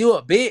 You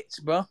a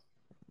bitch, bro.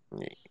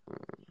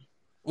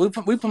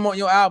 We promote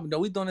your album though.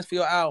 We doing this for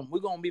your album. We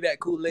gonna be back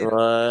cool later.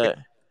 What?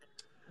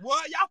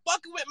 Well, y'all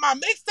fucking with my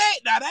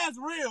mixtape? Now that's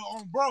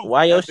real, bro.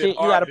 Why your shit?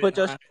 You gotta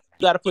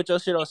put your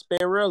shit on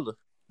Spinrilla.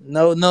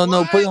 No.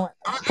 Put it on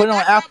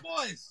Apple.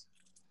 Boys.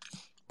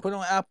 Put it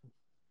on Apple.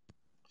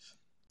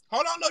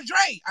 Hold on, Lil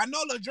Dre. I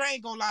know Lil Dre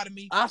ain't gonna lie to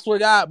me. I swear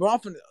to God, bro. I'm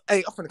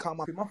finna call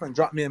my people. I'm finna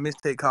drop me a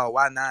mixtape called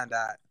Why 9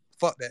 Died.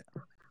 Fuck that.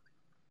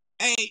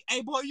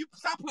 Hey, boy, you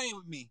stop playing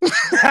with me.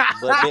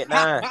 But Bit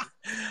 9.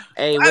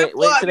 Hey, wait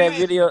till that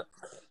video.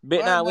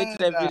 Bit 9, wait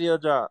till that video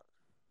drop.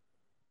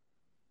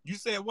 You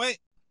said what?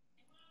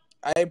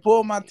 I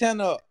pull my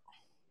 10 up.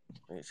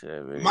 Wait till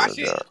that video My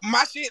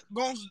drop. shit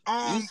goes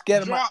You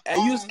scared of my?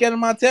 You scared of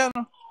my 10?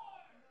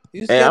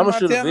 You Hey, I'm gonna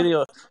shoot a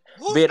video.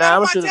 Who's Bit 9,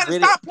 I'm scared gonna of my shoot a 10?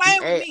 video. Stop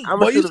playing with me. I'm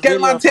gonna shoot a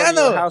video in front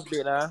of your house,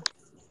 Bit 9.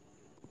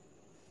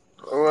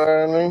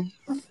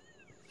 What?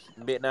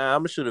 Bit 9, I'm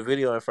gonna shoot a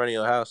video in front of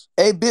your house.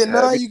 Hey, Bit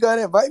 9, you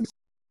gotta invite me.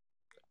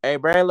 Hey,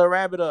 bring Lil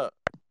Rabbit up.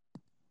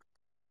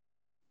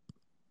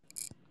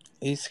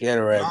 He's scared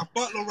of Rabbit. Nah,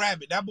 fuck Lil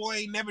Rabbit. That boy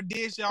ain't never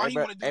did shit. All he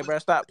wanna do is... bro,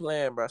 stop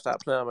playing, bro.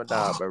 Stop playing my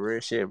dog, bro.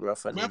 Real shit, bro.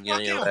 Man,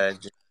 fuck him.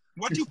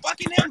 What, you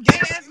fucking him, gay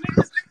ass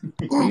niggas?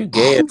 You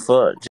gay as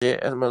fuck,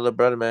 Jet. That's my little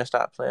brother, man.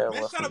 Stop playing.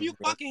 Man, shut up. You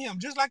fucking him,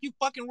 just like you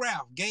fucking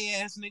Ralph,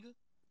 gay ass nigga.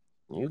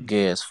 You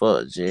gay as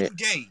fuck, Jet. You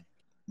gay.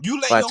 You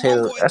let your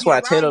homeboys that's be why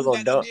around Tato you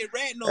gonna that did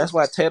red noses. That's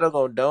why Tato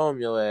gonna dome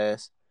your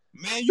ass.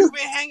 Man, you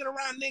been hanging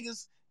around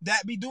niggas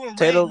that be doing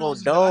Tato red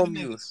noses gonna dome with other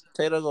you. niggas.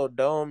 Tato gonna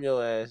dome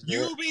your ass, Jet.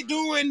 You be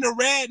doing the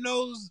red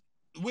nose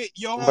with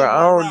your bro, I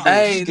don't homeboy. do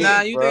Hey, shit,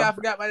 nah, you bro. think I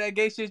forgot about that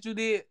gay shit you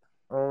did?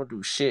 I don't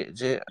do shit,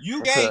 Jet.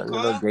 You gay, cuz.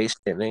 No gay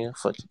shit, nigga.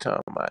 Fuck you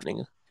talking about,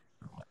 nigga.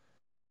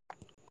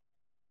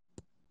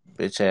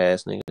 Bitch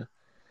ass nigga.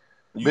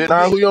 Bit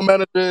 9, who your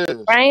manager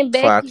is? Brian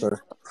Becky.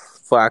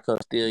 Before I come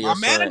steal your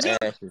son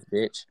ashes,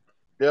 bitch.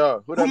 Yeah,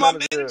 who that my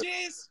manager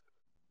is?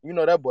 You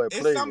know that boy It's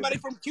plays. somebody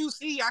from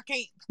QC. I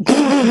can't.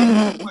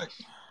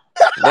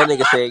 That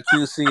nigga said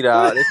QC,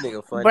 dog. This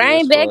nigga funny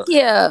Brian as fuck.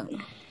 Becky up.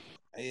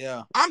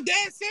 Yeah. I'm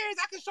dead serious.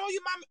 I can show you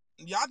my...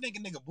 Y'all think a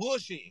nigga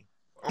bullshit.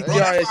 Bro,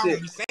 Yeah, that's what I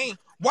would be saying.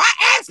 Why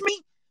ask me?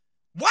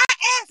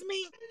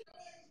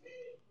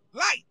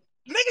 Like,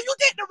 nigga, you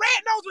did the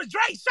red nose with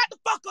Dre. Shut the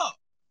fuck up.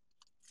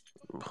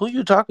 Who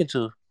you talking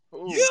to?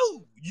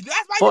 You.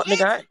 That's why fuck you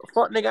nigga.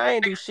 Fuck nigga. I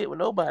ain't do shit with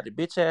nobody,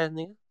 bitch ass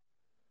nigga.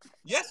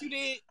 Yes, you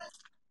did.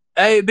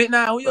 Hey, Bit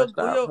 9, who your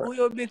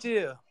bitch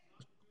is?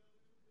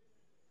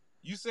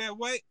 You said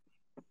what?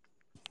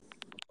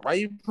 Why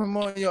you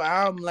promoting your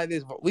album like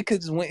this? We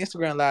could just went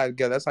Instagram live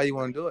together. That's how you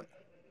want to do it.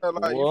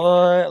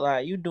 What?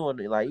 Like you doing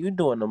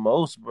the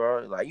most,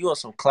 bro. Like you on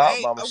some clout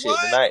mama shit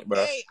tonight,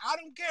 bro. Hey, I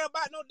don't care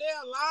about no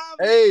damn live.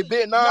 Hey,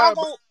 Bit 9,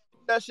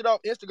 that shit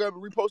off Instagram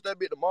and repost that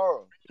bit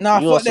tomorrow. Nah,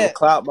 you fuck on some that.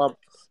 Clout mama.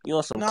 You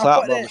on some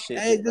clout mama shit.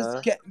 Hey,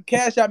 just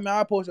cash out me.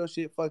 I'll post your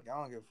shit. Fuck it. I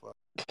don't give a fuck.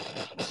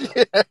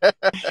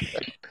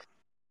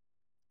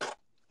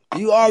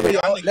 You already.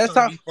 Let's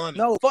talk.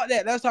 No, fuck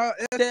that. Let's talk.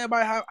 Let's tell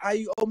everybody how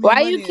you owe me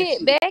money. Why you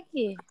kick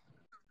Becky?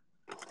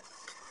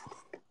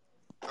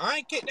 I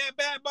ain't kick that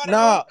bad body.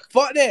 Nah,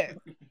 fuck that.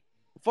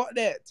 Fuck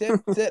that.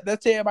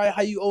 Let's tell everybody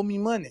how you owe me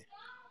money.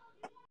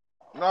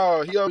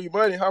 No, he owe you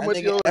money. How much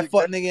you owe? That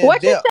fuck nigga.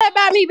 What you said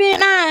about me, Bit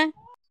 9?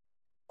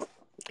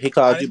 He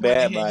called you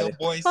bad body. Your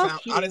boy sound.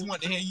 I just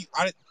want to hear you.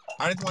 I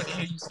just want to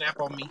hear you snap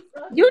on me.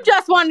 You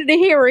just wanted to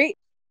hear it.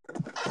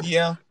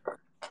 Yeah.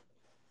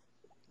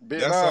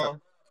 That's all.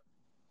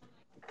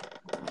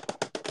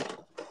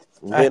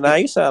 Bit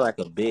 9, you sound like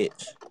a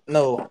bitch.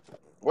 No.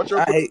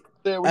 I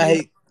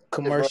hate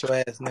commercial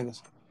ass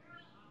niggas.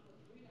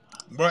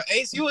 Bro,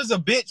 Ace, you was a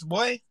bitch,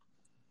 boy.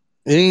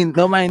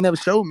 Nobody never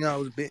showed me I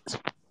was a bitch.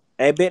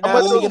 Hey, Bit 9,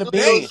 let me get a They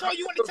bean. ain't show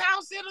you in the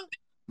town center?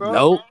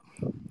 Nope.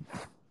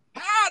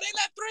 How? They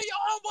let 3 of your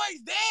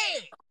homeboys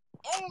dead.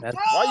 Oh, bro.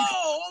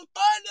 On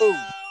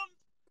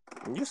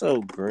Thunder. You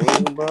so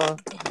green, bro.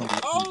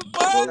 On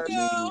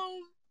Thunder.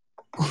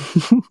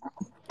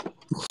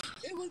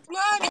 It was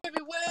blood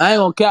everywhere. I ain't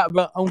gonna cap,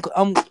 bro.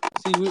 I'm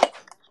see.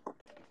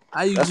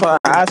 That's why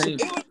I said.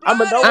 Don't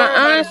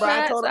worry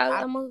about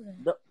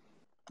it, bro.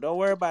 Don't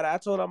worry about it. I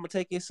told him I'm gonna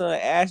take his son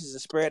ashes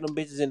and spread them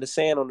bitches in the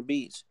sand on the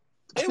beach.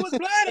 It was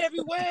blood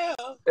everywhere.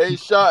 Hey,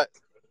 Shottz.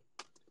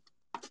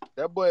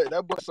 That boy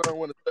son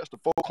want to touch the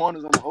 4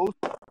 corners on the host.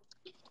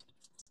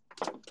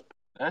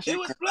 It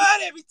was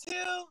blood every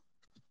till.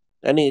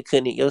 That nigga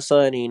couldn't. Your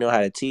son didn't even know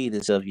how to tease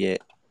himself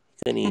yet.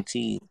 Couldn't even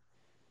tease.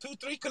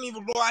 2-3 couldn't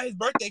even blow out his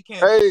birthday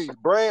candle. Hey,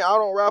 Brain, I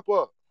don't wrap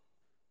up.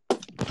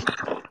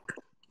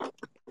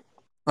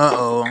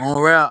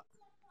 On rap.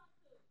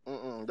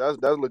 That's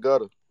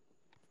Legutta.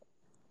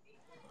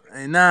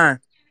 Hey, 9.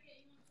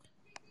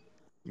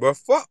 But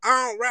fuck,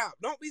 I don't rap.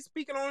 Don't be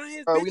speaking on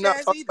his bitch We not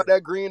ass talking either. about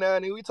that green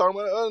ass nigga. We talking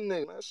about the other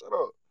nigga. Man, shut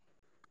up.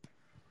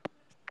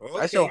 Okay.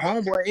 That's your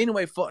homeboy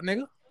anyway, fuck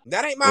nigga.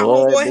 That ain't my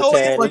homeboy. Whole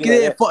ass Fuck nigga. it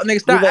is, fuck nigga.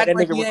 Stop acting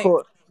like you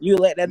ain't. You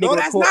let that nigga No,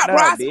 that's record not, bro.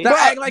 now, bitch. Stop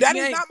acting like That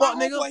you is ain't, not fuck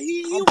my nigga.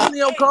 homeboy. I'm pulling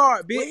your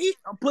card, bitch.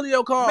 I'm pulling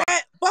your card. Man,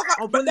 fuck up.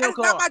 I'm But pulling that your is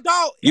not card. my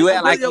dog. You And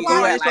act like your you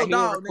card. act That's your like he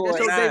dog, nigga. That's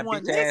recording your day now,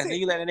 one, bitch nigga. ass.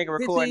 You let that nigga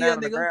record 15 now years,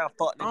 on the nigga. ground,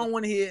 fuck I nigga. don't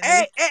want to hear it, nigga.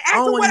 Hey, I ask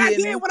don't him want what to I hear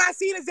it, did nigga. when I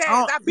seen his ass.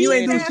 I beat You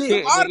his ain't do ass, shit.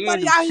 took all Nigga, the you ain't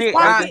money do out his shit,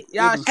 pocket. nigga. You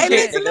Y'all do Hey, shit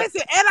shit, can't. nigga.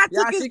 listen. And I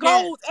Y'all took his shit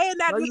can't. goals and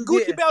that No, you Gucci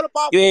didn't. belt up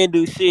off. You ain't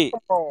do shit.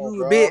 Come on, You a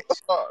bro.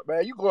 bitch.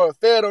 Man, you going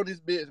fed on this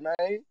bitch, man.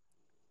 You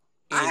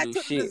I ain't had do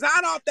took the shit.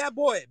 design off that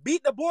boy.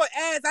 Beat the boy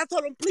ass. I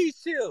told him, please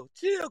chill.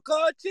 Chill,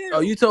 cuz. Chill. Oh,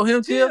 you told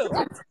him chill?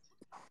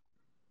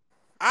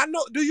 I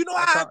know. Do you know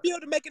how I feel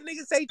to make a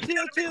nigga say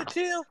chill, chill,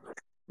 chill?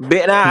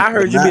 Bet now, I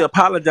heard you be Nah.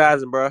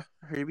 apologizing, bro.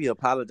 I heard you be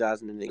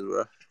apologizing to niggas,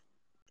 bro.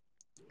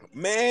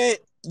 Man,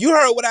 you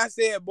heard what I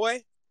said,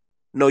 boy.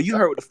 No, you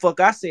heard what the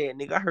fuck I said,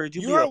 nigga. I heard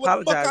you You be heard what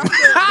the fuck I apologizing.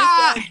 said, bitch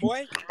ass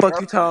boy. Fuck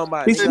you talking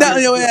about, He nigga. I snapped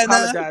on heard you your be ass now.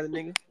 apologizing,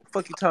 nigga.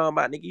 Fuck you talking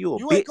about, nigga. You a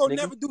You bitch, ain't gonna nigga.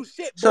 never do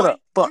shit, boy. Shut up,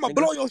 fuck, I'ma nigga.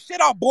 blow your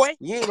shit off, boy.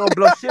 You ain't gonna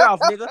blow shit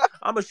off, nigga.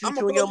 I'ma shoot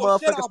I'ma you in blow your your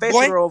shit motherfucking off, face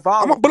boy. with a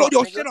revolver, I'ma blow fuck,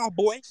 your nigga. shit off,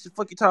 boy. What the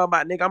fuck you talking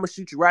about, nigga? I'ma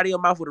shoot you right in your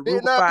mouth with a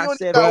Ruger Nah, you only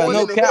 5.7, got Bruh, one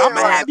no in the cap, hand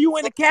I'ma right bruh. have you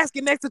in the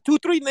casket next to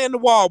 2-3 in the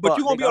wall, but fuck,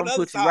 you gonna be nigga. on the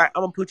other side.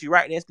 I'm gonna put you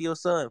right next to your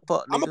son,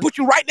 fuck, I'ma nigga. put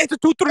you right next to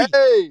 2-3.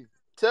 Hey,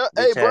 Bitch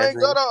ass Brain,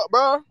 nigga. gut up,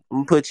 bro. I'm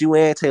gonna put you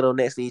and Taylor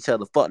next to each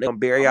other. Fuck, they gonna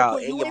bury I'ma y'all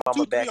put in you your and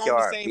mama 2-3 on the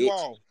backyard, same bitch.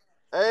 wall.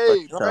 Hey, Fuck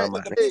you Brain, talking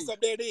Put the about, piss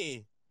up there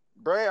then.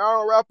 Brain, I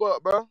don't wrap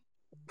up, bro.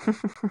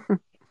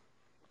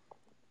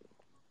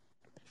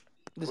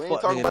 This We ain't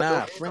fuck talking nigga about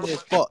nah. Friendly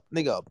as fuck.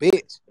 Nigga a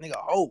bitch. Nigga a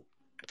hoe.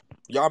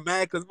 Y'all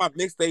mad cause my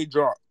mixtape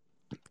dropped.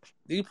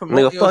 You promote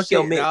nigga, your fuck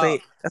your shit, dog.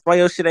 mixtape. That's why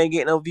your shit ain't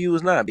getting no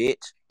views now,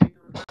 bitch.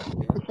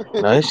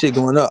 No, his shit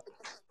going up.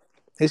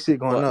 His shit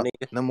going Fuck, up.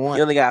 nigga. Number one.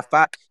 You only got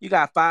 5. You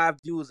got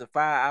 5 views in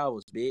 5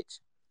 hours, bitch.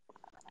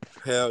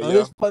 Hell yeah.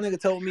 This fuck nigga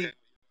told me.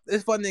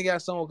 This fuck nigga got a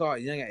song called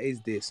Young and Ace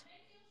This.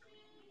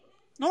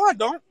 No, I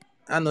don't.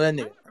 I know that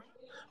nigga.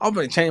 I'm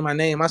gonna change my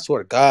name. I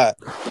swear to God.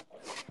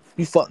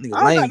 You fuck nigga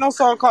I don't got lame. no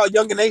song called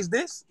Young and Ace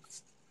This.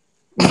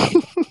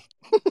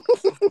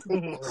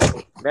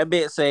 That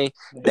bitch say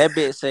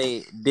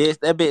this.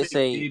 That bitch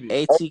say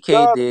ATK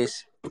God,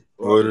 this.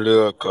 What it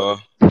is, cuz?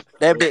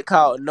 That bitch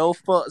called No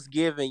Fucks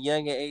Given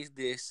Young and Ace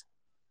this.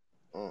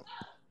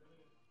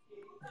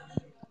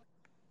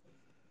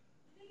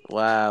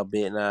 Wow,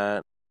 bit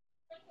 9.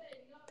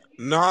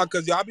 Nah,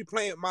 cause y'all be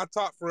playing with my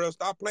top for real.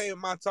 Stop playing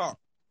with my top.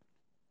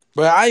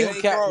 Bro, I ain't It gonna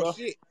ain't cap, called bro.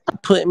 shit.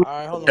 Put me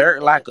Alright, hold on.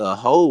 dirt like a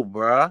hoe,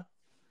 bruh.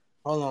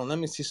 Hold on, let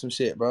me see some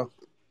shit, bro.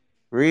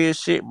 Real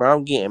shit, bro.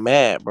 I'm getting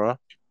mad, bro.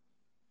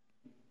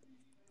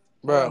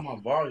 Bro, my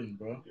volume,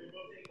 bro.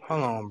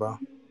 Hold on, bro.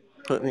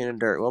 Put me in the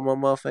dirt one more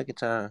motherfucking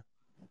time.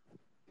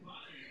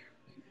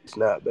 It's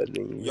not better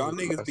than Y'all you.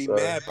 niggas be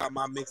mad about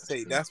my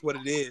mixtape. That's what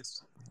it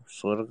is.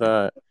 Swear to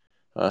God.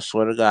 I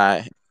swear to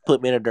God.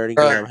 Put me in the dirt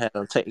again. I'm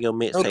having to take your No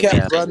mixtape cap,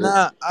 down. bro. Bitch.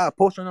 Nah, I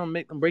post on them,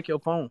 make them break your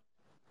phone.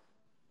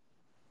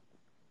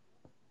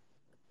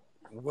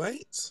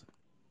 What?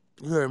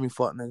 You heard me,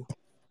 fuck nigga.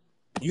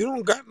 You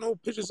don't got no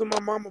pictures of my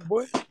mama,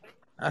 boy.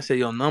 I said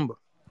your number.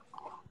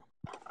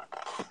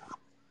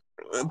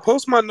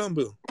 Post my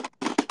number.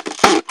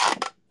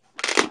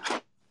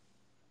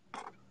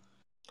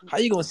 How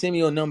you gonna send me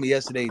your number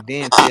yesterday,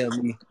 then tell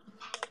me?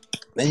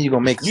 Then you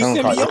gonna make a You song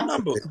send me called your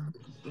number.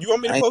 You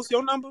want me to post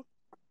your number?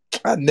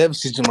 I never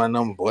sent you my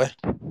number, boy.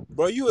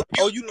 Bro,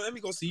 let me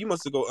go see. You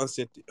must have go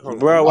unsent it. Hold on.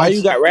 Bro, why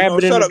you got No,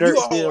 rabbit in shut the up. You dirt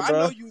a hoe. still, I know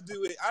bro? you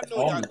do it. I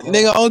know y'all do it.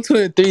 Nigga, on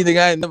 23,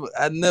 nigga,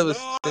 I never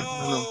sent my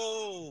number.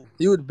 No.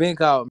 You would have been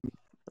called me.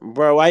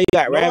 Bro, why you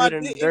got No, I rabbit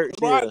in the didn't. dirt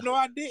Bro, still? no,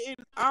 I didn't.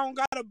 I don't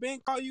got a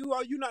bank call you.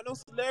 Or you not no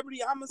celebrity.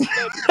 I'm a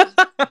celebrity.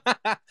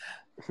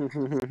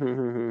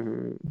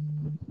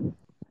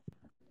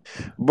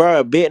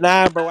 Bro, bit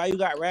 9, bro. Why you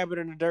got rabbit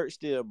in the dirt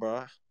still,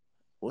 bro?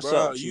 What's up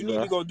Bro, with you you, need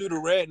bro? to go do the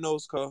red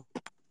nose, cuz.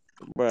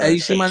 Bro, Hey, you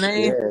see my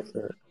name? yeah,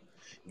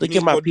 You look need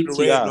at to my go do the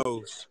red PTR.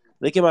 nose.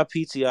 Look at my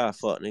PTR,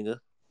 fuck nigga.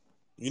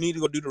 You need to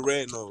go do the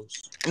red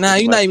nose. Nah,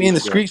 you not even in the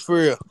streets for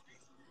real.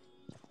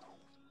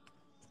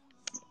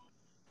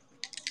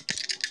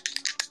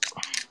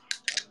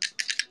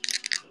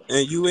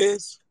 And you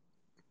is?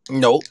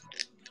 Nope.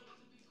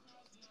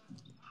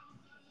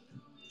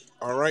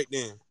 All right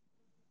then.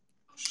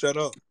 Shut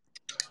up.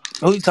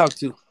 Who you talk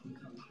to?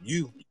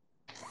 You.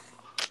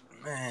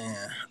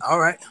 Man, all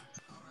right.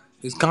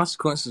 There's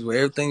consequences with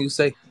everything you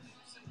say.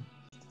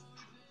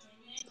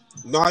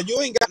 Nah, you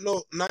ain't got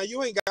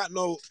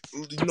no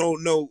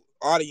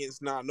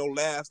audience now, no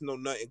laughs, no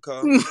nothing,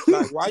 cuz.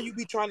 Like, why you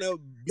be trying to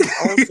be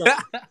on something?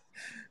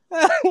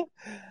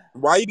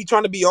 Why you be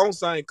trying to be on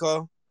something,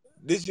 cuz?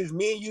 This just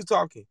me and you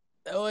talking.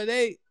 Oh, it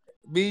ain't.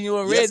 Being you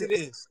and Yes, Red it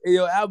is. in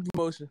your album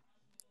promotion.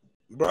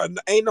 Bro,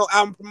 ain't no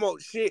album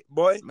promote shit,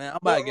 boy. Man, I'm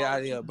about to get out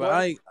of here, bro.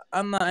 I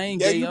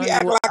ain't Yeah, gay. you be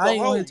acting like a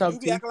hoe. You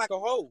be acting like a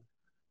hoe.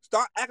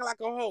 Start acting like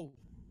a hoe.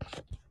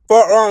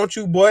 Fuck wrong with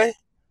you, boy.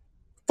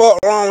 Fuck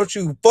wrong with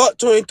you. Fuck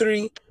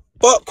 23.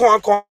 Fuck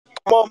Quan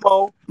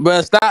Momo.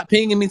 Bro, stop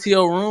pinging me to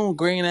your room,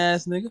 green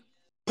ass nigga.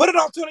 Put it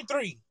on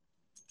 23.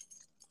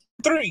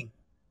 3.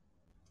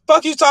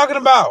 Fuck you talking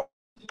about?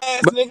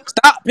 Ass Bro, nigga.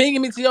 stop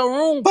pinging me to your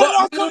room. Put it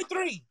on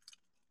 23.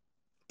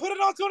 Put it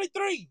on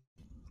 23.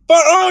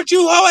 Fuck wrong with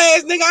you, hoe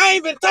ass nigga. I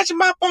ain't been touching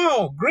my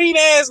phone. Green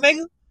ass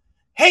nigga.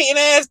 Hating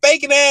ass,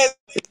 faking ass.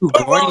 You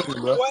green,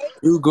 bro.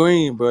 You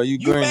green, bro. You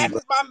green, mad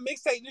bro. because my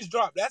mixtape just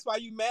dropped. That's why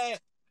you mad.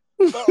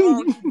 Fuck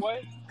wrong with you,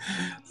 boy.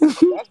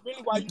 That's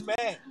really why you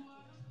mad.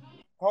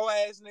 Hoe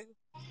ass nigga.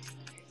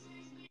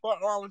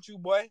 Fuck wrong with you,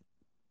 boy.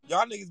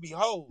 Y'all niggas be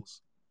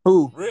hoes.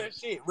 Who? Real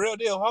shit. Real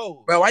deal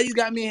hoes. Bro, why you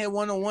got me in here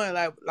one-on-one?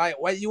 Like,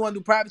 why you want to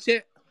do private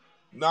chat?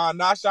 Nah,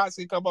 Shottz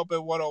can come up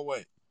at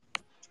 101.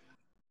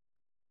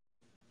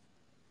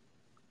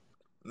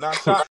 Nah,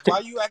 Shottz, why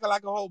you acting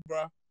like a hoe,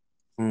 bro?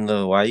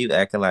 No, why you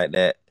acting like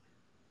that?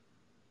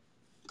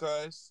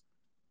 Cause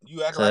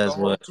you acting like a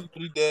hoe.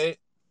 2-3 dead.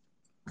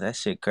 That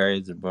shit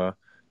crazy, bro.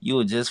 You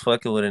were just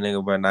fucking with a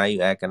nigga, bro. Now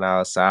you acting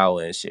all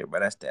sour and shit, bro.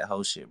 That's that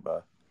whole shit,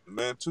 bro.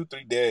 Man,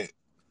 2-3 dead.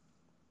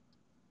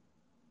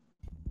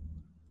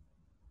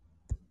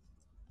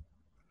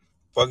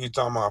 Fuck you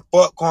talking about?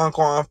 Fuck Quan,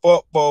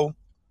 fuck Bo,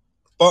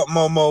 fuck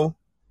Momo,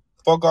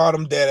 fuck all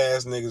them dead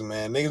ass niggas,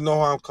 man. Niggas know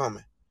how I'm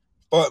coming.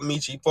 Fuck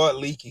Michi, fuck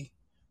Leaky,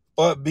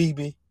 fuck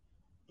BB.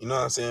 You know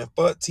what I'm saying?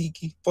 Fuck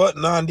Tiki, fuck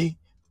Nandi,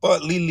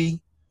 fuck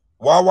Lily,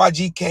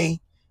 YYGK,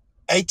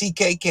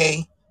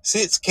 ATKK,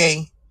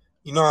 6K.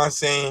 You know what I'm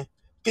saying?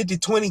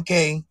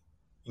 50-20K.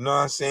 You know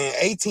what I'm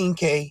saying?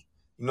 18K.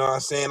 You know what I'm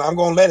saying? I'm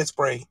gonna let it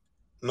spray.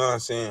 You know what I'm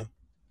saying?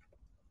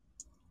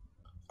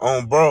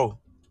 On bro.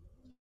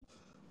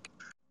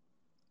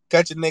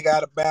 Catch a nigga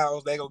out of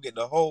bounds, they gonna get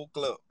the whole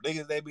clip.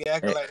 Niggas, they be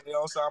acting like they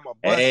don't say I'm a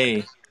bust.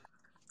 Hey.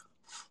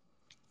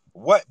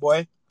 What,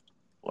 boy?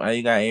 Why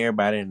you got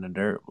everybody in the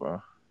dirt,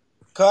 bro?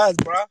 Cause,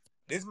 bro,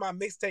 this is my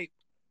mixtape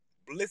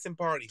listen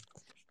party.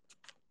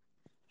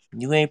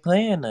 You ain't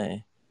playing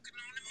nothing.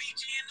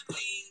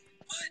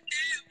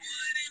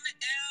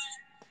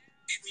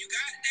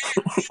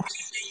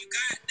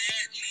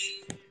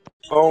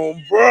 Oh,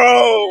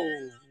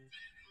 bro.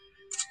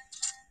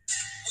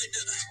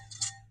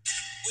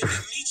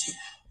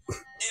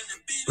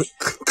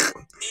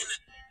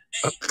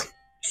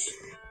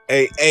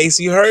 Hey, Ace,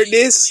 you heard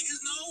this?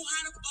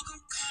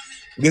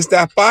 This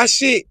that fire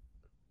shit.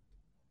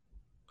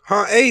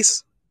 Huh,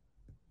 Ace?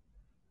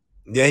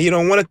 Yeah, he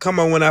don't want to come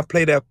on when I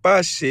play that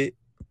fire shit.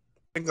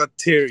 I'm gonna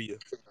tear you.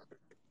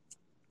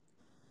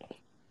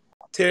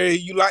 Terry,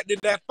 you liked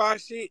that fire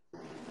shit?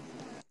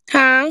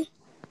 Huh?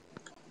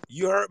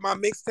 You heard my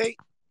mixtape?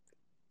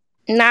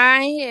 Nah, I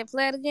ain't here.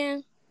 Play it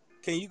again.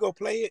 Can you go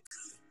play it?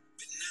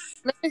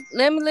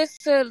 Let me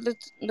listen to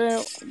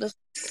the.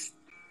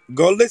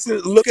 Go listen.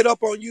 Look it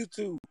up on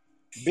YouTube.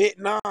 Bit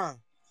 9.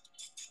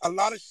 A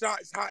lot of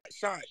shots, hot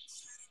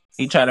shots.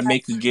 He trying to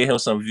make you get him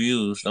some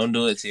views. Don't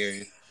do it,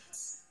 Terry.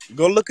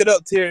 Go look it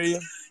up, Terry.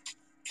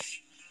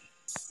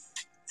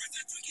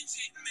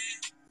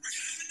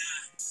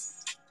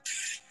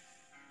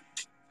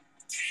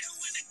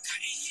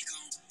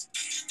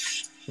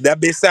 That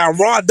bitch sound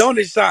raw, don't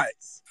it,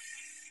 Shottz?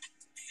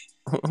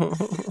 Ooh,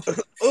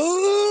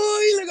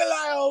 he looking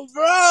like, oh,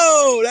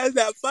 bro. That's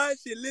that fun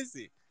shit.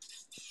 Listen.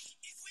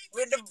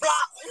 With the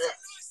block.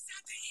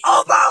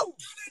 Oh, bro.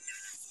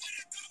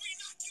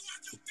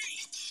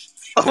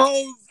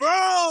 Oh,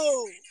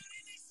 bro.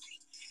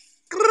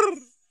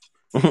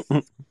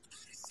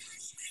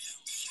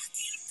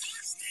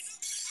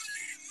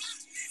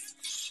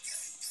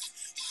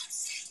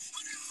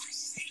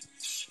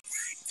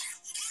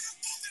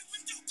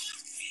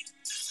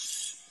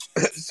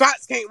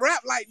 Shottz can't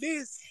rap like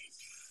this.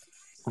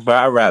 Bro,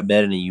 I rap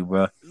better than you,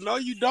 bro. No,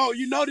 you don't.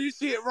 You know this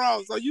shit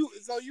wrong. So you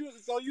know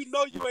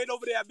you ain't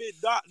over there bit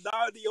down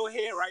in your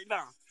head right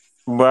now.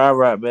 Bro, I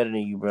rap better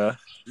than you, bro.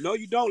 No,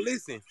 you don't.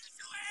 Listen.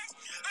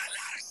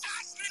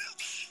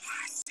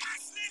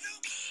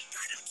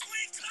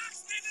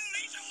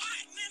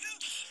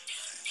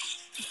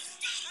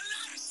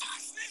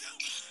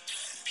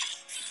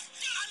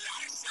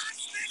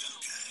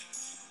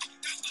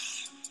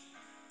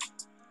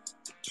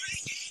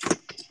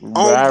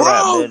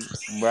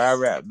 Bro, I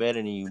rap better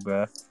than you,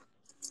 bro.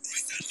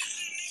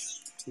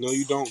 No,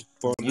 you don't.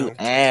 You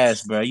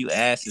ass, bro. You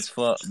ass as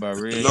fuck, bro.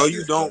 Real no, shit,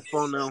 you don't,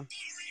 bro. now.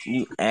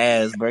 You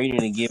ass, bro. You need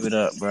to give it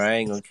up, bro. I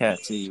ain't gonna cap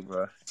to you,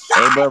 bro.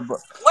 Hey, bro. When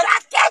I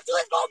catch you,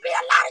 it's gonna be a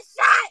lot of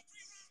shots.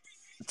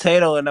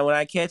 Tato, and when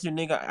I catch you,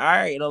 nigga, all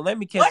right, don't let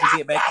me catch you.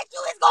 Get back. When I catch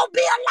you, it's gonna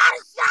be a lot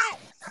of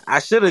shots. I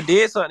should have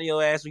did something to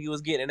your ass when you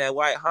was getting in that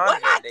white Honda.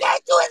 When I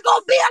catch you, it's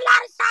gonna be a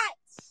lot of shots.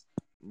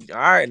 All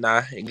right,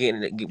 now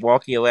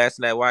walking your ass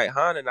in that white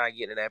Honda, not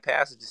getting in that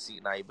passenger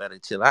seat. Now you better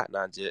chill out,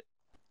 now, Jit.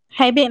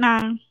 Hey, Bit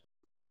 9.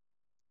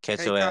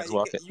 Catch your ass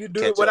walking. You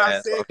do what I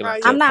said,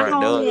 I'm not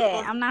home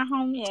yet. I'm not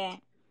home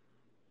yet.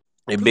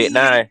 Hey, Bit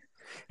 9.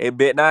 Hey,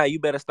 bet now you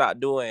better stop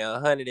doing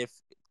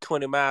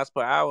 120 miles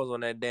per hour on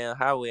that damn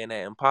highway in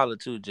that Impala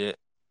too, Jet.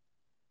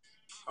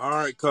 All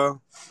right, cuz.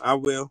 I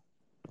will.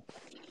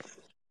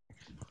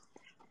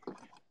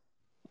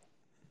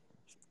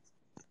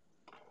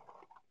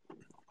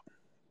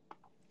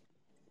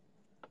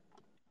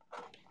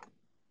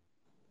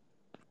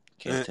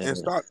 And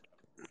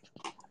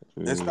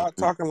start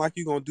talking like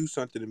you gonna do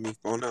something to me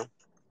for now.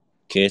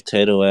 Catch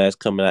Tato ass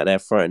coming out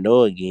that front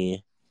door again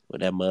with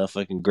that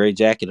motherfucking gray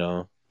jacket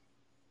on.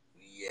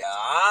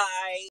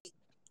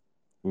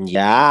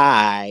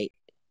 Yeah.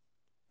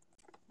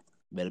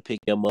 Better pick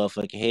your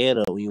motherfucking head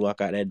up when you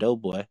walk out that door,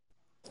 boy.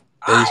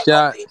 Hey,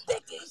 Shot. Be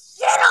picking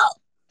shit up.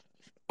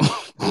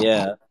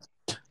 Yeah.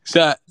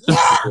 Shot.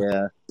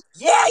 Yeah.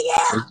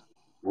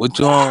 What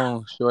you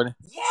on, shorty?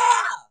 Yeah.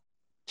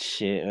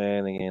 Shit,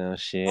 man. Nigga ain't no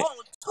shit.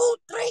 On 2,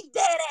 3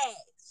 dead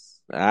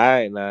ass.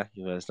 Alright, nah.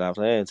 You better stop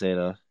playing,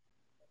 Tato.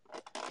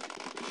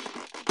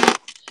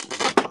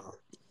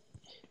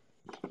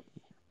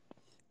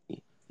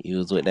 You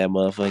was with that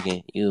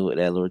motherfucking, you was with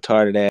that little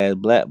retarded ass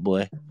black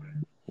boy.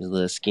 His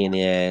little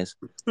skinny ass.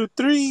 2,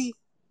 3.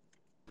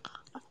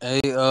 Hey,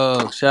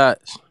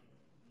 Shottz.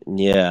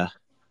 Yeah.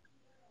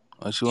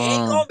 What you on?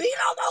 Ain't gonna be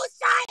no more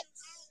shots.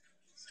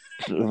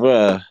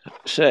 Bruh,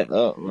 shut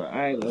up, bro.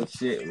 I ain't no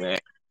shit, man.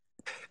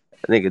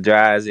 Nigga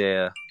dry as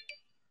hell.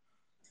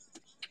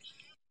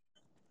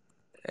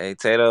 Hey,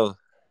 Tato.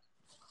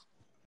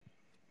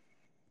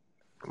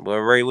 Boy,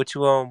 Ray, what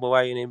you on? Boy,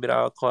 why you ain't been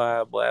all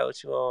quiet, boy?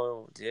 What you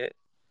on, Jet?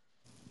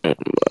 I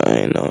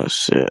ain't no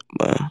shit,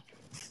 man.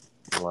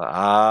 Well,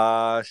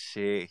 ah,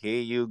 shit.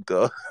 Here you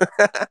go.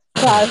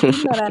 Guys,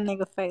 you know that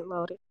nigga fake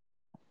loaded.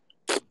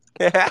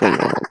 Come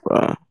on,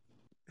 bro.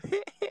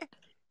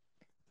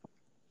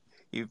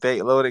 You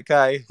fake loaded,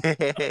 Kai.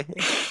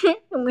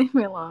 Leave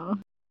me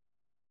alone.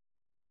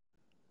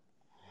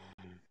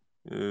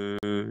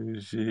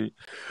 Shit.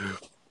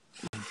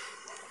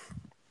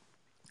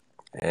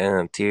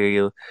 Damn,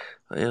 Tyrio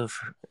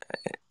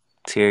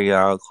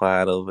all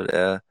quiet over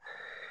there.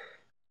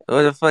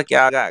 What the fuck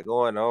y'all got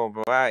going on,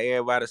 bro? Why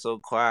everybody so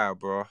quiet,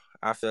 bro?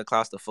 I feel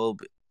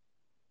claustrophobic.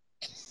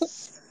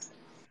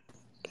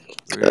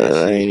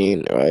 That ain't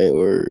even the right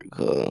word,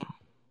 cuz.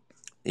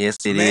 Yes,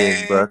 it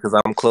is, bro. Cause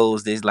I'm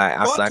closed. It's like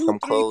I feel like I'm 2,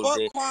 3, closed.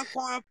 fuck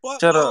Quan,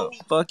 fuck Shut Mo, up.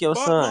 Fuck your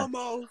fuck son.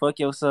 Momo. Fuck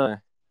your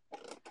son.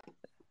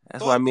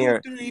 That's why Fuck me 2,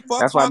 and 3, fuck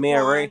that's why Quan. me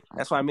and Ray.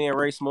 That's why me and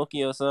Ray smoking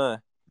your son.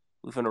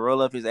 We finna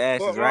roll up his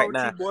ashes What right wrong with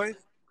now. you, boy?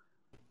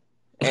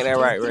 Ain't that 2,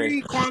 right, Ray?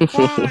 3, Quan.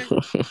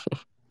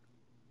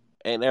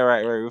 Ain't that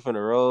right, Ray? We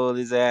finna roll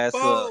his ass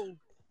up.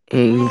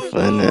 You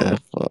funny.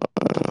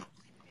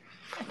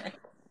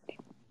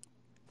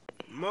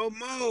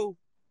 Momo.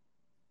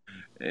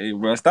 Hey,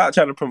 bro, stop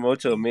trying to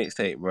promote your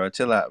mixtape, bro.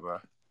 Chill out, bro.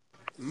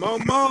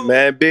 Momo.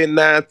 Man, Big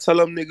 9, tell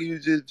them nigga you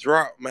just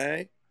dropped,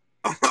 man.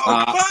 Oh,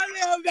 fuck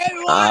them, baby.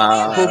 What?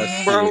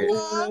 Bro.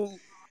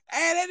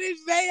 Hey, that nigga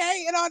say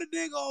hating on the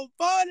nigga on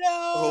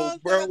photos.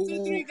 Bro.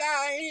 2, 3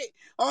 got hit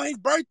on his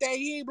birthday.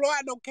 He ain't blow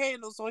out no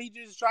candles, so he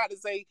just tried to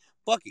say,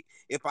 fuck it.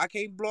 If I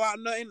can't blow out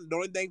nothing, the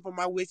only thing for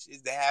my wish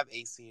is to have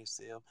AC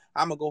himself.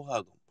 I'm going to go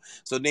hug him.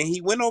 So then he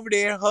went over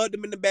there, hugged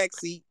him in the back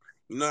seat.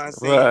 You know what I'm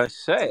saying? Bro,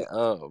 shut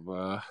up,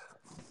 bro.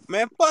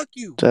 Man, fuck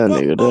you. That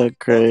fuck nigga Mo, that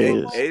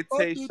crazy. Hey,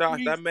 take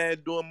shots. That man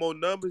doing more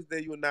numbers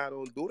than you. Not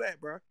don't do that,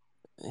 bro.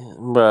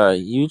 Bro,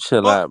 you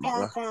chill fuck out,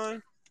 bro.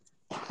 Quan.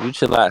 You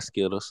chill out,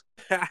 Skittles.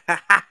 Y'all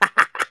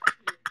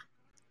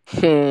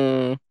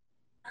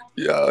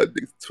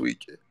niggas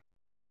tweaking.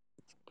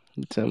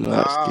 Tell me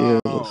about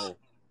skills.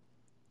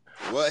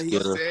 What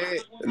Skittles. he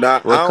said?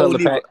 Nah, What I color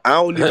don't even pack? I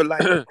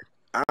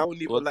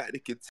don't even like to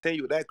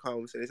continue that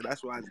conversation.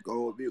 That's why I just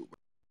go on mute.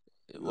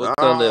 What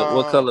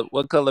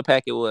color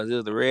pack it was? It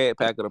was the red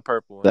pack or the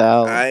purple one?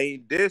 I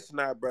ain't dissing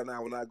now, bro.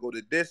 Now when I go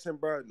to dissing,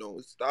 bro,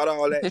 don't start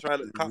all that trying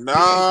to cop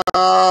No.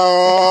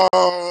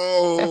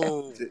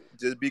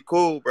 just be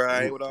cool, bro.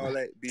 I ain't with all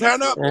that.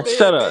 Turn up Man, there,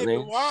 shut up, baby.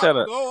 nigga. Shut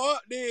up. Go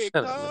up there,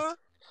 Shut cuz. up,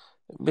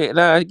 man.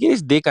 Nah, get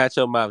his dick out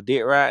your mouth,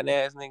 dick riding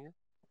ass nigga.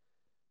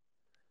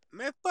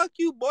 Man, fuck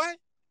you, boy.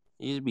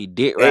 You just be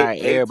dick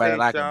riding everybody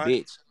like shots. a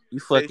bitch. You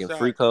fucking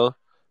freako.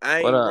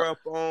 I What ain't up? rep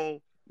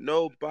on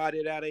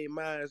nobody that ain't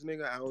mine,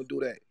 nigga. I don't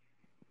do that.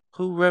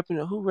 Who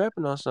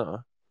repping on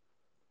something?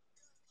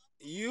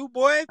 You,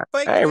 boy,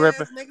 fake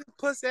ass nigga,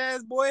 pussy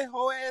ass boy,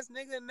 hoe ass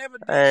nigga, never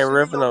did I ain't shit in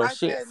repping your on life,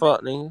 shit. ass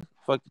Fuck, nigga.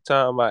 Fuck you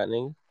talking about,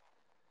 nigga.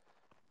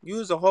 You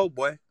was a hoe,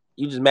 boy.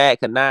 You just mad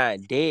cause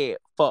 9 dead.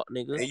 Fuck,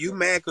 nigga. And you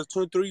mad cause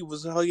 2, 3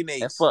 was hugging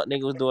ace. That fuck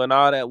nigga was doing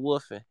all that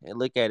woofing. And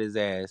look at his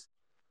ass.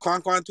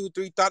 Quan 2,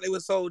 3 thought they were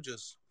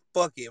soldiers.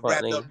 Fuck it, fuck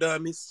wrapped nigga. up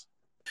dummies.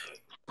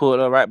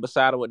 Pulled up right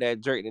beside him with that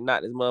jerk and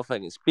knocked his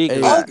motherfucking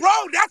speakers Oh, out. bro,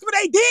 that's what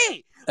they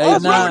did. Hey,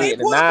 bro, they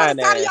pulled up on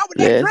the side of y'all with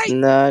that That's Drake.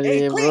 not Hey,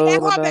 it, Clint, bro.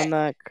 that's her I'm back.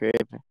 not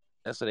creeping.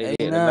 That's what they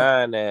did to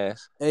 9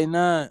 ass. Hey,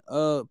 9,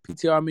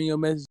 PTR me your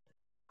message.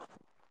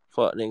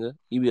 Fuck, nigga.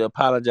 You be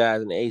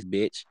apologizing to Ace,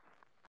 bitch.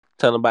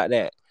 Tell him about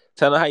that.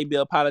 Tell him how you be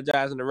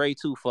apologizing to Ray,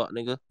 too, fuck,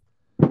 nigga.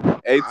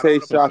 Hey, Tay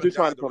Shottz, you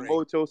trying to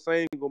promote your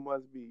single?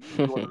 Must be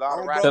you doing a lot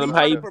of rapping. Tell him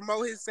how you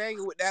promote his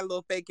single with that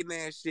little faking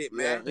ass shit,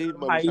 man.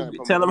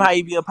 Tell him how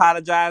you be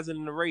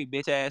apologizing to Ray,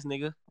 bitch ass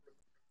nigga.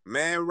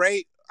 Man,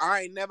 Ray,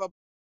 I ain't never